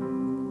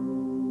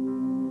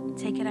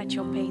 Take it at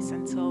your pace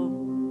until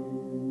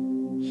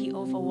he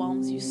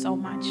overwhelms you so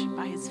much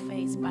by his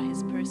face, by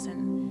his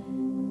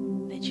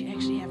person, that you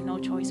actually have no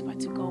choice but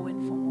to go in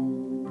for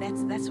more.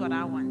 That's what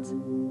I want.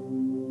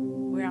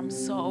 Where I'm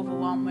so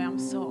overwhelmed, where I'm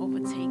so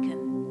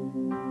overtaken,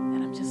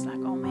 that I'm just like,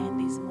 oh man,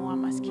 there's more, I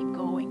must keep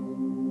going.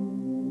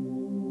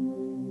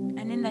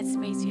 And in that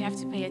space, you have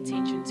to pay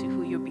attention to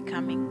who you're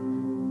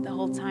becoming. The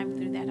whole time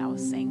through that, I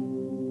was saying,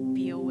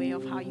 be aware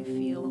of how you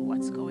feel or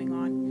what's going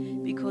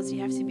on, because you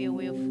have to be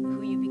aware of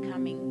who you're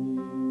becoming,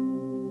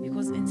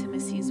 because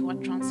intimacy is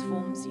what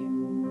transforms you.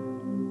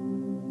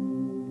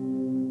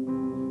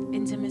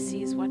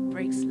 Intimacy is what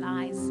breaks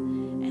lies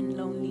and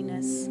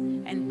loneliness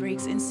and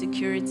breaks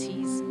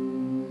insecurities.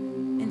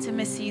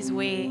 Intimacy is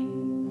where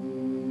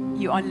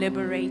you are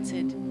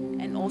liberated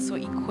and also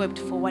equipped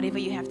for whatever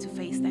you have to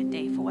face that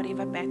day, for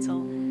whatever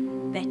battle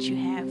that you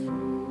have.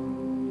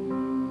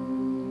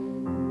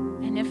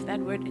 And if that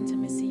word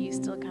intimacy, you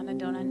still kind of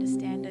don't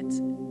understand it,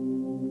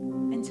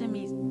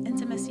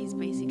 intimacy is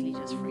basically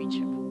just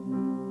friendship.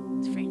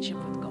 It's friendship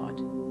with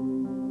God,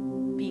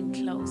 being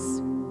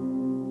close.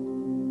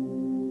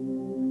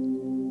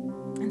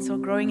 And so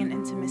growing in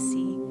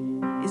intimacy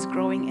is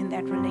growing in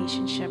that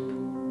relationship.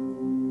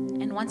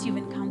 And once you've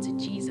encountered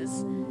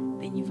Jesus,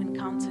 then you've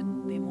encountered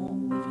them all.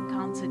 You've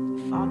encountered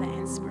Father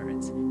and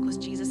Spirit, because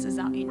Jesus is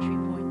our entry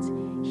point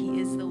He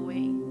is the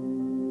way.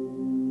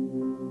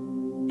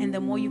 And the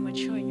more you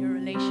mature in your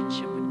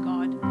relationship with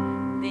God,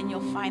 then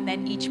you'll find that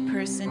each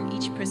person,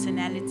 each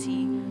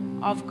personality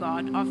of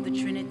God, of the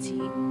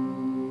Trinity,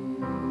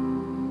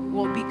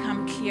 will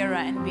become clearer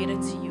and better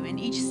to you. And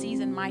each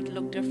season might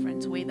look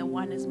different, where the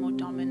one is more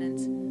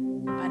dominant,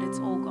 but it's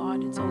all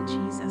God, it's all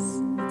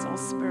Jesus, it's all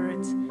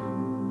Spirit,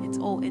 it's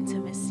all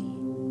intimacy,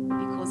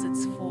 because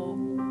it's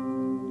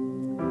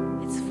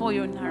for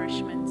your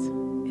nourishment.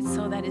 It's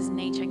so that His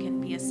nature can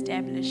be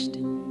established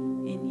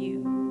in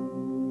you.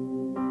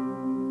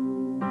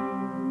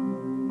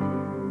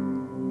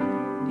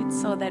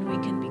 It's so that we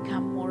can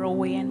become more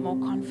aware and more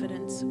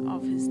confident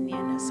of His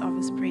nearness, of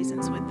His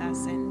presence with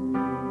us. And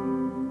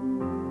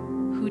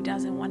who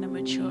doesn't want to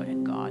mature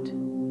in God?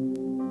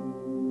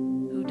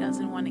 Who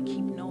doesn't want to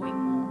keep knowing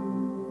more?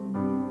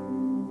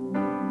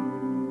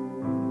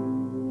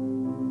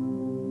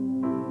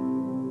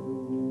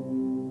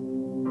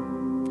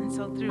 And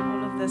so through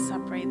all of this, I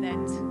pray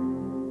that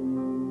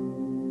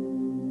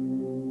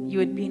you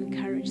would be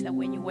encouraged, that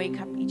when you wake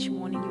up each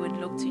morning, you would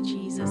look to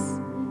Jesus,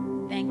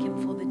 thank Him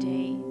for the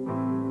day,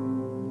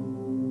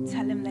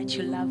 tell Him that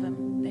you love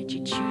Him, that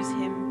you choose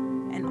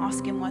Him, and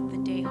ask Him what the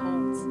day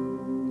holds.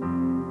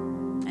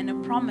 And a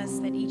promise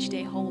that each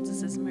day holds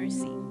is His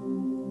mercy.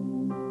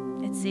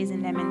 It says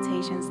in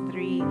Lamentations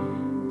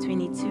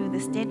 3:22, the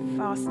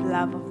steadfast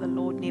love of the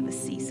Lord never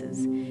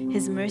ceases.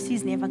 His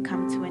mercies never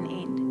come to an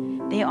end.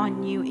 They are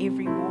new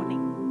every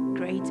morning.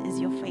 Great is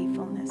your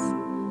faithfulness.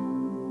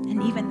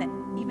 And even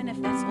if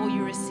that's all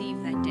you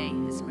receive that day,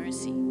 His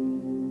mercy,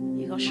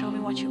 you go, show me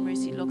what your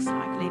mercy looks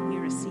like. Let me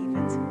receive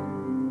it.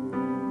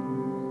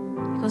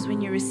 Because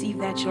when you receive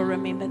that, you'll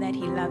remember that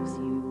He loves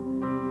you.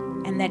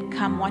 And that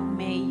come what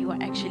may, you are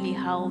actually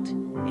held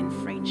in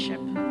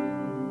friendship,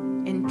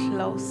 in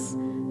close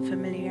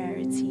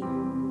familiarity.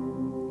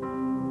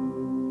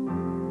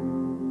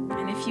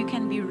 And if you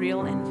can be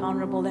real and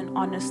vulnerable and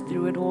honest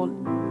through it all,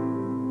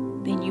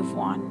 then you've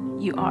won.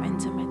 You are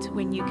intimate.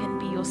 When you can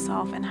be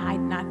yourself and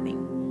hide nothing.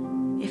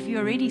 If He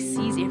already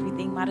sees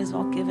everything, might as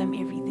well give Him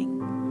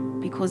everything,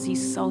 because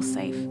He's so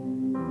safe.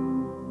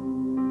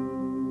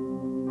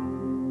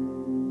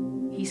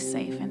 He's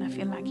safe, and I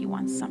feel like He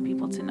wants some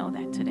people to know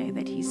that today,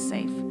 that He's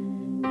safe.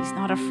 He's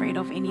not afraid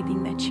of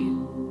anything that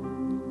you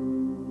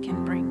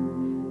can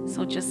bring.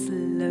 So just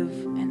live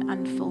an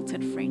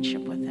unfiltered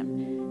friendship with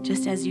Him.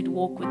 Just as you'd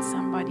walk with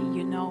somebody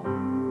you know,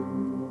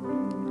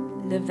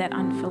 live that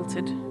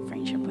unfiltered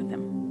friendship with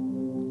Him.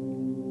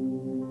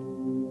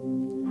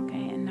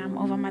 Okay, and I'm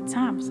over my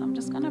time, so I'm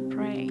just going to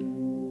pray.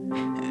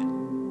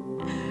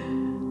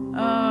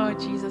 Oh,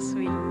 Jesus,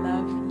 we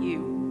love You.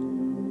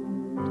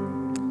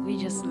 We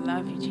just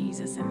love You,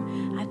 Jesus.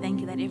 And I thank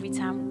You that every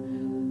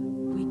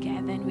time we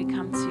gather and we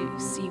come to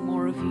see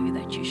more of You,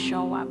 that You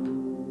show up.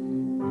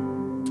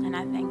 And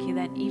I thank You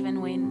that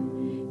even when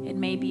it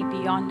may be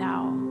beyond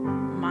our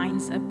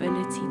mind's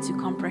ability to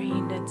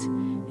comprehend it,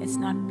 it's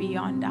not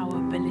beyond our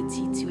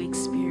ability to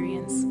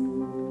experience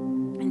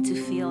and to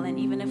feel. And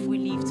even if we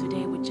leave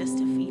today with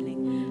just a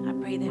feeling, I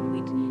pray that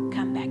we'd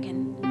come back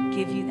and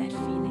give You that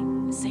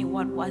feeling and say,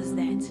 what was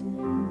that?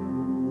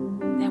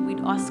 That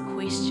we'd ask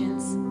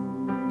questions,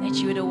 that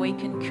You would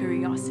awaken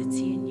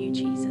curiosity in You,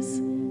 Jesus,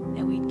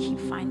 that we'd keep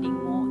finding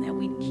more, that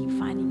we'd keep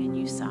finding a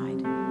new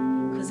side.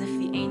 Because if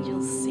the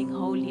angels sing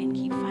holy and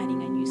keep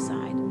finding a new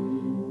side,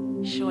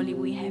 surely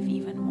we have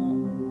even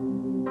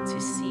more to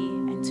see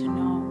and to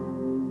know,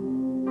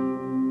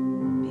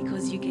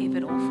 because You gave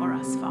it all for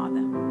us,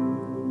 Father.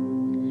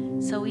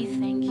 So we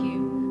thank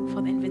You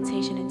for the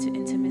invitation into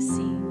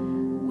intimacy.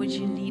 Would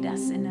You lead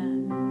us in a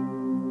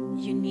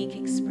unique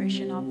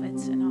expression of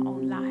it in our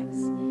own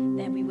lives,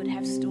 that we would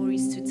have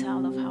stories to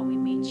tell of how we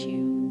met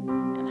You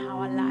and how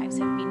our lives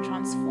have been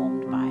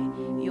transformed by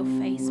Your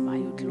face, by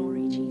Your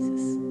glory,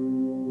 Jesus.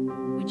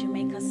 Would You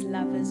make us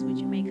lovers? Would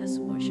You make us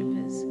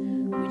worshipers?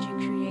 Would You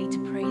create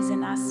praise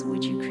in us?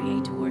 Would You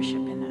create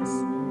worship in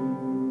us?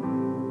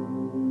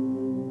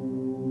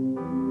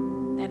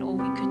 That all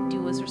we could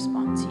do was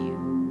respond to You.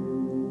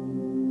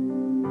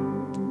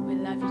 We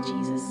love You,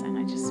 Jesus, and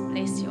I just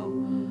bless Your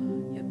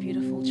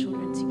beautiful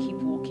children to keep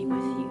walking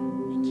with You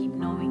and keep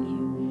knowing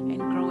You and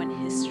grow in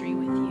history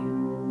with You.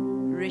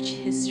 Rich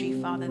history,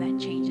 Father, that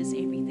changes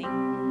everything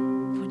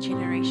for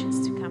generations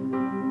to come.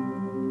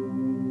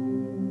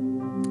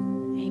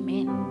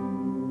 Amen.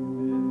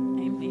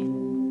 Amen.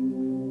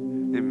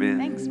 Amen.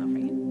 Thanks, my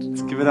friend.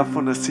 Let's give it up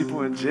for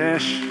Nosipho and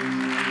Jesh.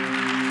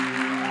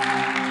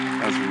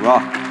 That's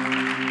rock.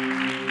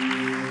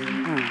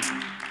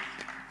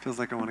 Feels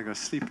like I want to go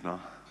sleep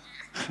now.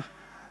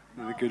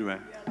 In a good way.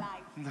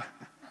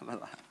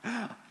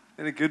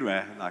 In a good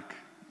way,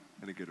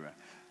 in a good way.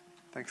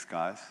 Thanks,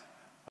 guys.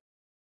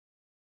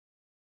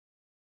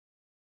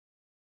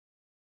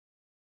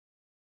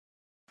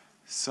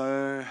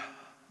 So,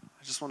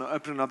 I just want to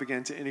open it up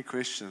again to any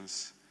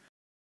questions.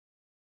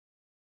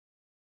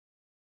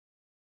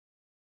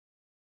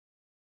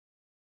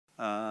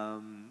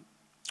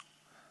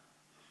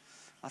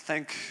 I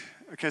think,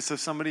 okay, so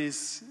just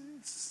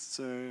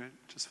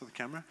for the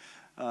camera,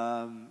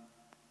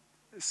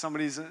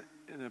 somebody's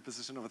in a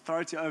position of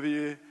authority over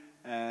you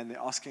and they're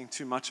asking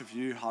too much of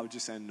you, how would you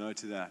say no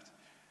to that?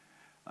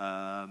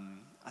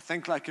 I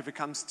think like if it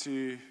comes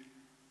to,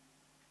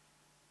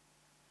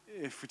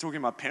 if we're talking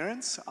about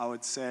parents, I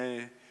would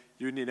say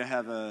you need to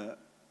have a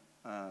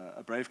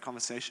brave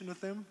conversation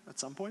with them at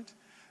some point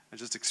and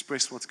just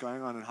express what's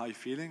going on and how you're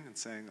feeling and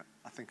saying,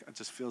 I think it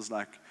just feels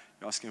like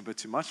you're asking a bit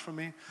too much from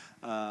me.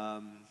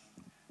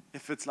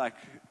 If it's like,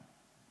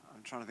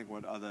 I'm trying to think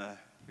what other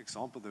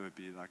example there would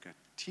be, like a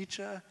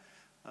teacher.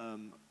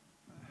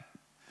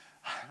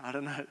 I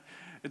don't know.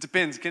 It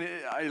depends.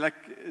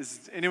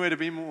 Is any way to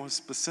be more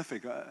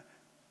specific?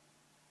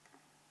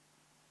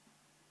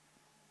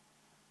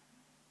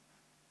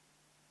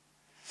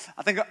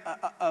 I think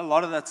a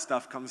lot of that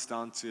stuff comes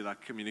down to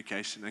like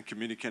communication and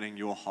communicating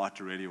your heart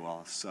really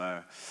well.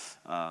 So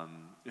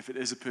if it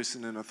is a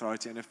person in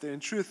authority, and if they're in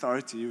true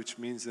authority, which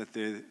means that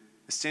they're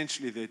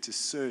essentially there to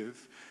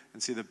serve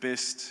and see the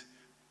best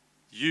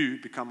you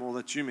become all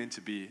that you're meant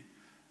to be,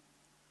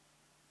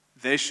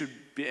 they should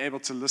be able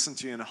to listen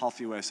to you in a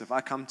healthy way. So if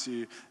I come to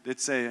you,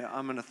 let's say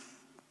I'm an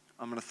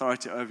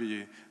authority over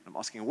you, and I'm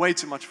asking way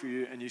too much for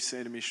you, and you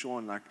say to me,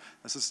 Sean, like,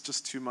 this is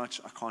just too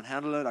much, I can't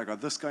handle it, I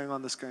got this going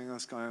on, this going on,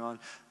 this going on,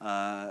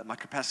 my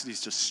capacity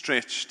is just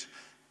stretched.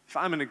 If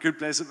I'm in a good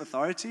place of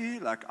authority,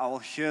 like, I will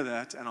hear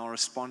that, and I'll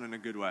respond in a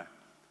good way.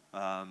 But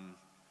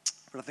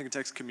I think it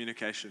takes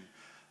communication.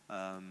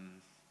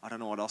 I don't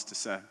know what else to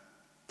say.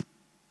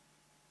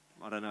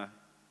 I don't know.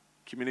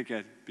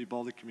 Communicate. Be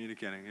bold at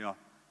communicating, yeah.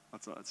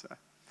 That's what I'd say.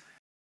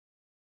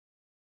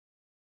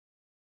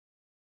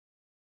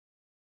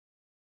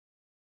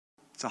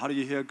 So how do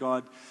you hear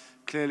God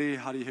clearly?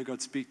 How do you hear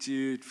God speak to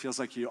you? It feels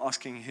like you're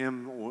asking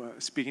Him or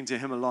speaking to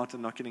Him a lot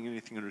and not getting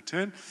anything in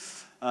return.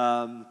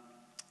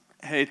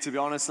 Hey, to be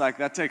honest, like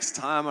that takes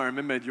time. I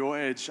remember at your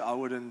age, I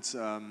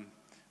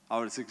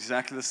was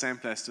exactly the same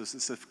place. Just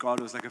as if God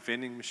was like a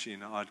vending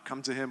machine. I'd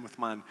come to Him with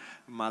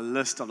my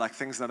list of like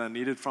things that I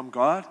needed from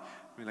God.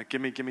 I mean, like,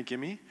 gimme, gimme,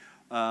 gimme.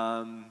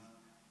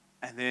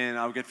 And then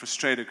I would get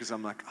frustrated because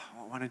I'm like,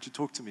 oh, why don't you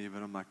talk to me?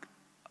 But I'm like,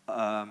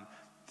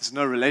 there's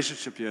no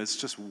relationship here. It's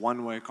just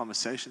one-way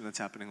conversation that's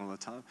happening all the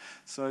time.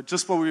 So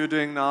just what we were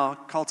doing now,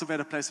 cultivate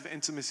a place of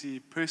intimacy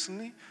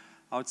personally,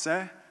 I would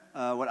say.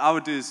 What I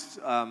would do is,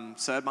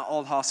 so at my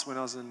old house when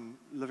I was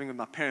living with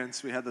my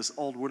parents, we had this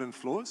old wooden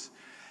floors.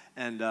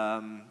 And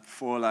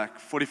for like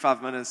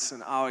 45 minutes,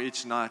 an hour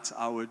each night,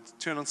 I would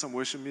turn on some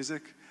worship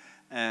music.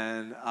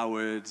 And I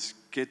would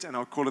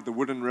call it the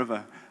Wooden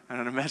River. And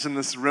I'd imagine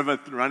this river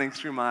running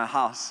through my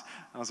house.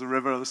 It was a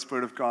river of the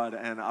Spirit of God.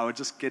 And I would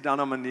just get down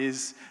on my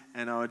knees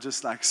and I would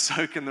just like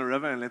soak in the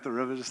river and let the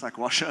river just like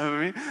wash over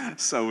me.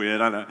 So weird,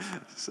 I know.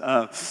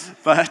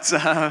 But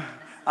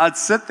I'd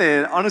sit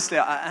there, honestly,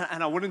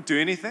 and I wouldn't do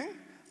anything.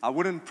 I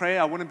wouldn't pray.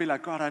 I wouldn't be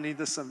like, God, I need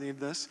this, I need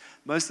this.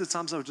 Most of the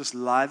times I would just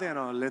lie there and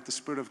I would let the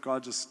Spirit of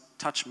God just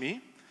touch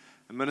me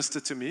and minister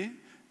to me.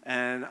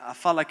 And I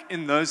felt like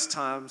in those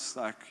times,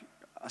 like,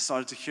 I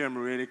started to hear Him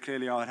really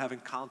clearly. I would have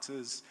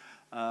encounters.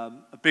 A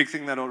big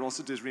thing that I would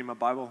also do is read my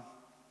Bible.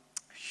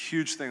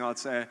 Huge thing, I'd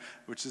say,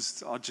 which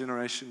is our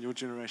generation, your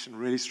generation,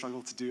 really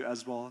struggle to do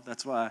as well.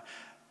 That's why I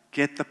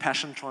get the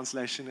Passion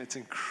Translation. It's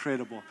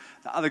incredible.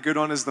 The other good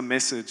one is the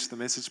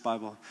Message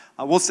Bible.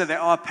 I will say there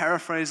are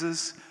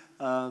paraphrases,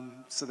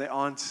 so they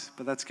aren't,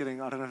 but that's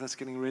getting, I don't know if that's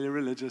getting really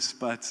religious,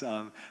 but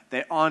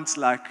they aren't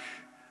like,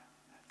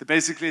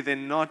 they're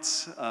not,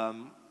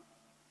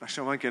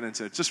 actually, I won't get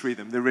into it. Just read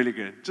them. They're really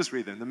good. Just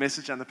read them. The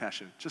Message and the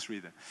Passion. Just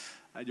read them.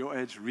 At your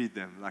age, read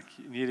them. Like,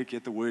 you need to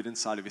get the word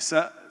inside of you.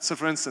 So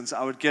for instance,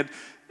 I would get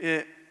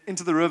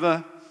into the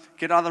river,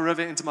 get out of the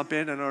river into my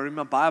bed, and I would read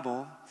my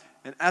Bible.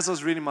 And as I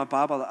was reading my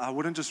Bible, I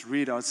wouldn't just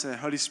read. I would say,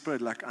 Holy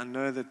Spirit, like, I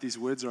know that these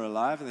words are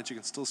alive and that you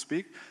can still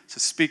speak. So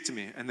speak to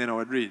me. And then I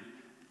would read.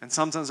 And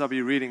sometimes I'd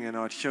be reading and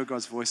I would hear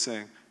God's voice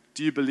saying,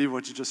 do you believe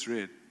what you just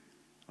read?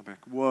 I'd be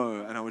like,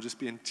 whoa. And I would just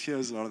be in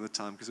tears a lot of the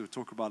time because it would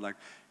talk about like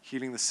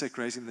healing the sick,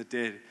 raising the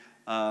dead.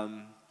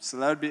 So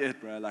that would be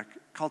it, bro. Like,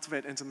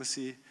 cultivate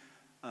intimacy.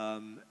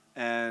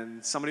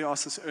 And somebody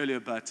asked this earlier,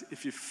 but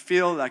if you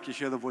feel like you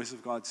hear the voice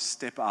of God,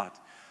 step out.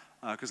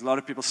 Because a lot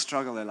of people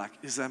struggle. They're like,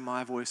 is that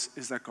my voice?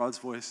 Is that God's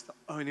voice? The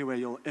only way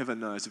you'll ever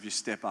know is if you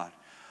step out.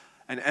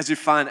 And as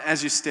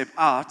you step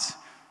out,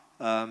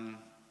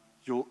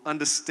 you'll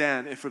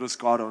understand if it is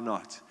God or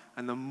not.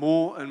 And the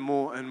more and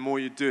more and more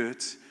you do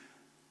it,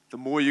 the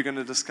more you're going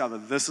to discover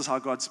this is how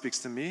God speaks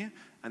to me,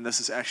 and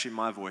this is actually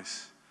my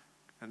voice.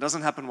 And it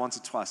doesn't happen once or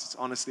twice. It's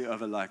honestly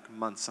over like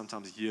months,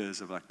 sometimes years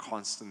of like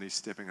constantly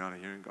stepping out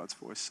and hearing God's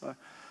voice. So,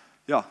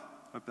 yeah,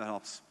 hope that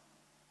helps.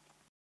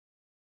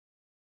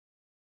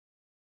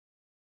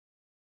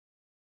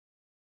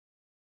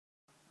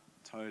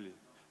 Totally.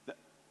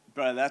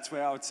 Bro, that's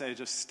where I would say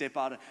just step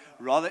out.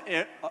 Rather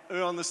err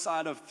on the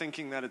side of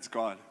thinking that it's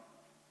God.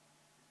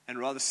 And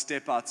rather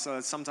step out.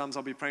 So sometimes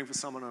I'll be praying for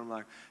someone and I'm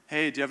like,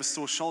 hey, do you have a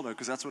sore shoulder?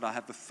 Because that's what I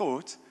have the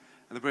thought.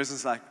 And the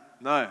person's like,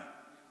 no.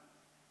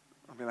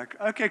 I'll be like,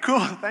 okay, cool,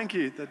 thank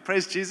you.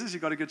 Praise Jesus, you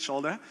got a good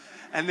shoulder.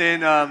 And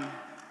then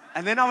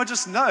And then I would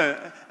just know,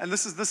 and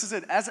this is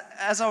it.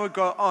 As I would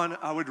go on,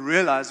 I would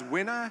realize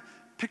when I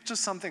picture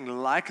something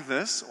like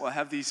this or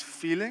have these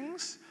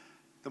feelings,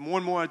 the more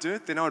and more I do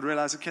it, then I would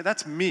realize, okay,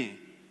 that's me.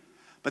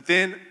 But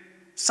then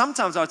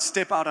sometimes I would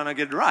step out and I'd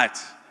get it right.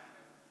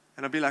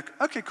 And I'd be like,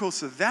 okay, cool,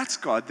 so that's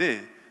God there.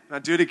 And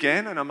I'd do it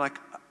again, and I'm like,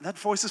 that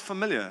voice is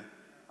familiar.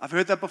 I've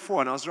heard that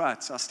before, and I was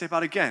right. So I step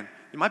out again.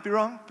 You might be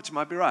wrong, but you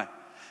might be right.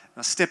 And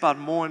I step out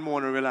more and more,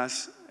 and I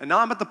realize, and now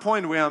I'm at the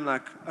point where I'm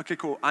like, okay,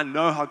 cool, I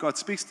know how God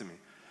speaks to me.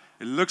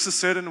 It looks a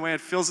certain way,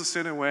 it feels a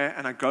certain way,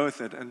 and I go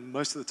with it, and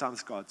most of the time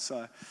it's God.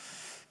 So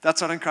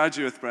that's what I encourage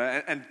you with,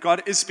 bro. And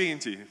God is speaking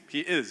to you.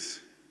 He is.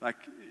 Like,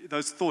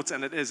 those thoughts,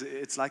 and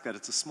it's like that.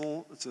 It's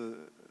a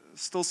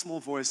still small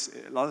voice.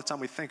 A lot of the time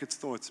we think it's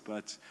thoughts,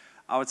 but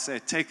I would say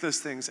take those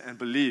things and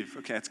believe,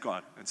 okay, it's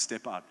God, and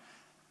step out.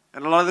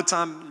 And a lot of the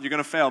time, you're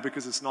going to fail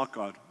because it's not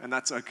God, and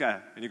that's okay.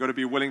 And you've got to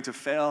be willing to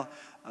fail.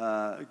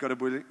 You've got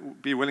to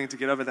be willing to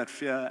get over that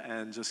fear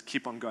and just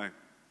keep on going.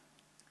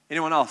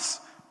 Anyone else?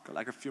 Got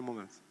like a few more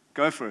minutes.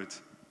 Go for it.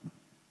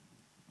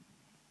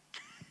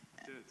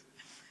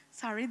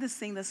 So I read this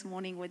thing this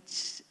morning,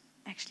 which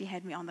actually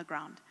had me on the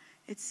ground.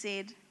 It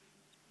said,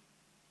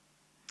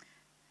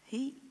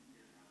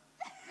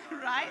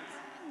 right?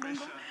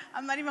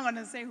 I'm not even going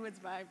to say who it's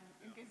by,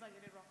 in case I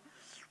get it wrong.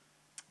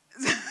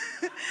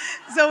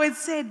 So it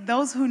said,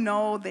 those who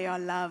know they are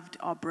loved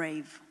are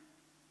brave.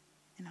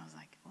 And I was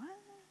like, what?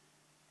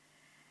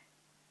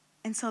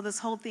 And so this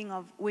whole thing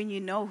of when you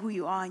know who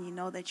you are and you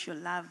know that you're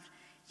loved,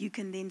 you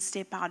can then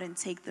step out and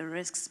take the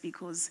risks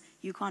because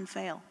you can't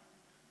fail.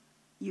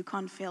 You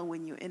can't fail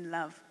when you're in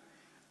love.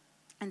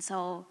 And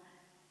so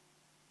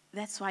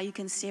that's why you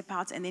can step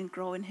out and then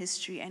grow in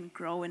history and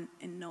grow in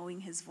knowing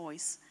his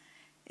voice.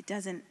 It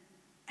doesn't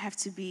have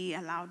to be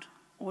a loud,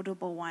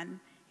 audible one.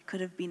 It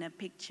could have been a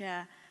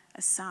picture,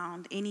 a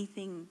sound,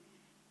 anything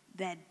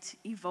that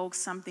evokes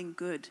something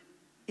good.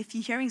 If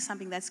you're hearing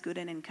something that's good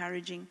and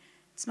encouraging,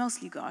 it's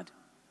mostly God.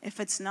 If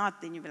it's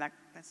not, then you'll be like,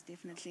 that's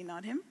definitely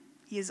not him.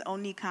 He is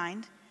only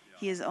kind.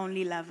 He is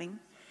only loving.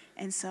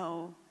 And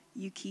so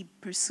you keep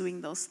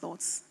pursuing those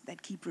thoughts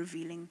that keep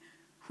revealing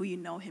who you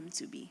know him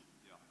to be.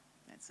 Yeah.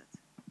 That's it.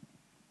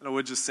 And I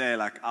would just say,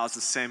 like, I was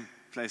the same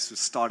place with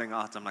starting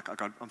out. I'm like,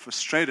 I'm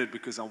frustrated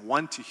because I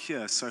want to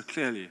hear so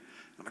clearly.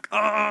 I'm like,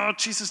 oh,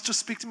 Jesus, just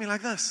speak to me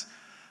like this.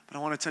 But I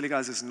want to tell you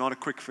guys, it's not a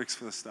quick fix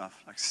for this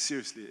stuff. Like,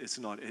 seriously, it's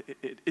not.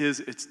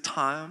 It's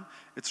time,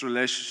 it's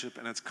relationship,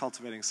 and it's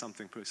cultivating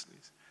something personally.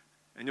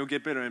 And you'll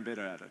get better and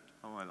better at it.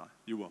 I won't lie.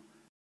 You will.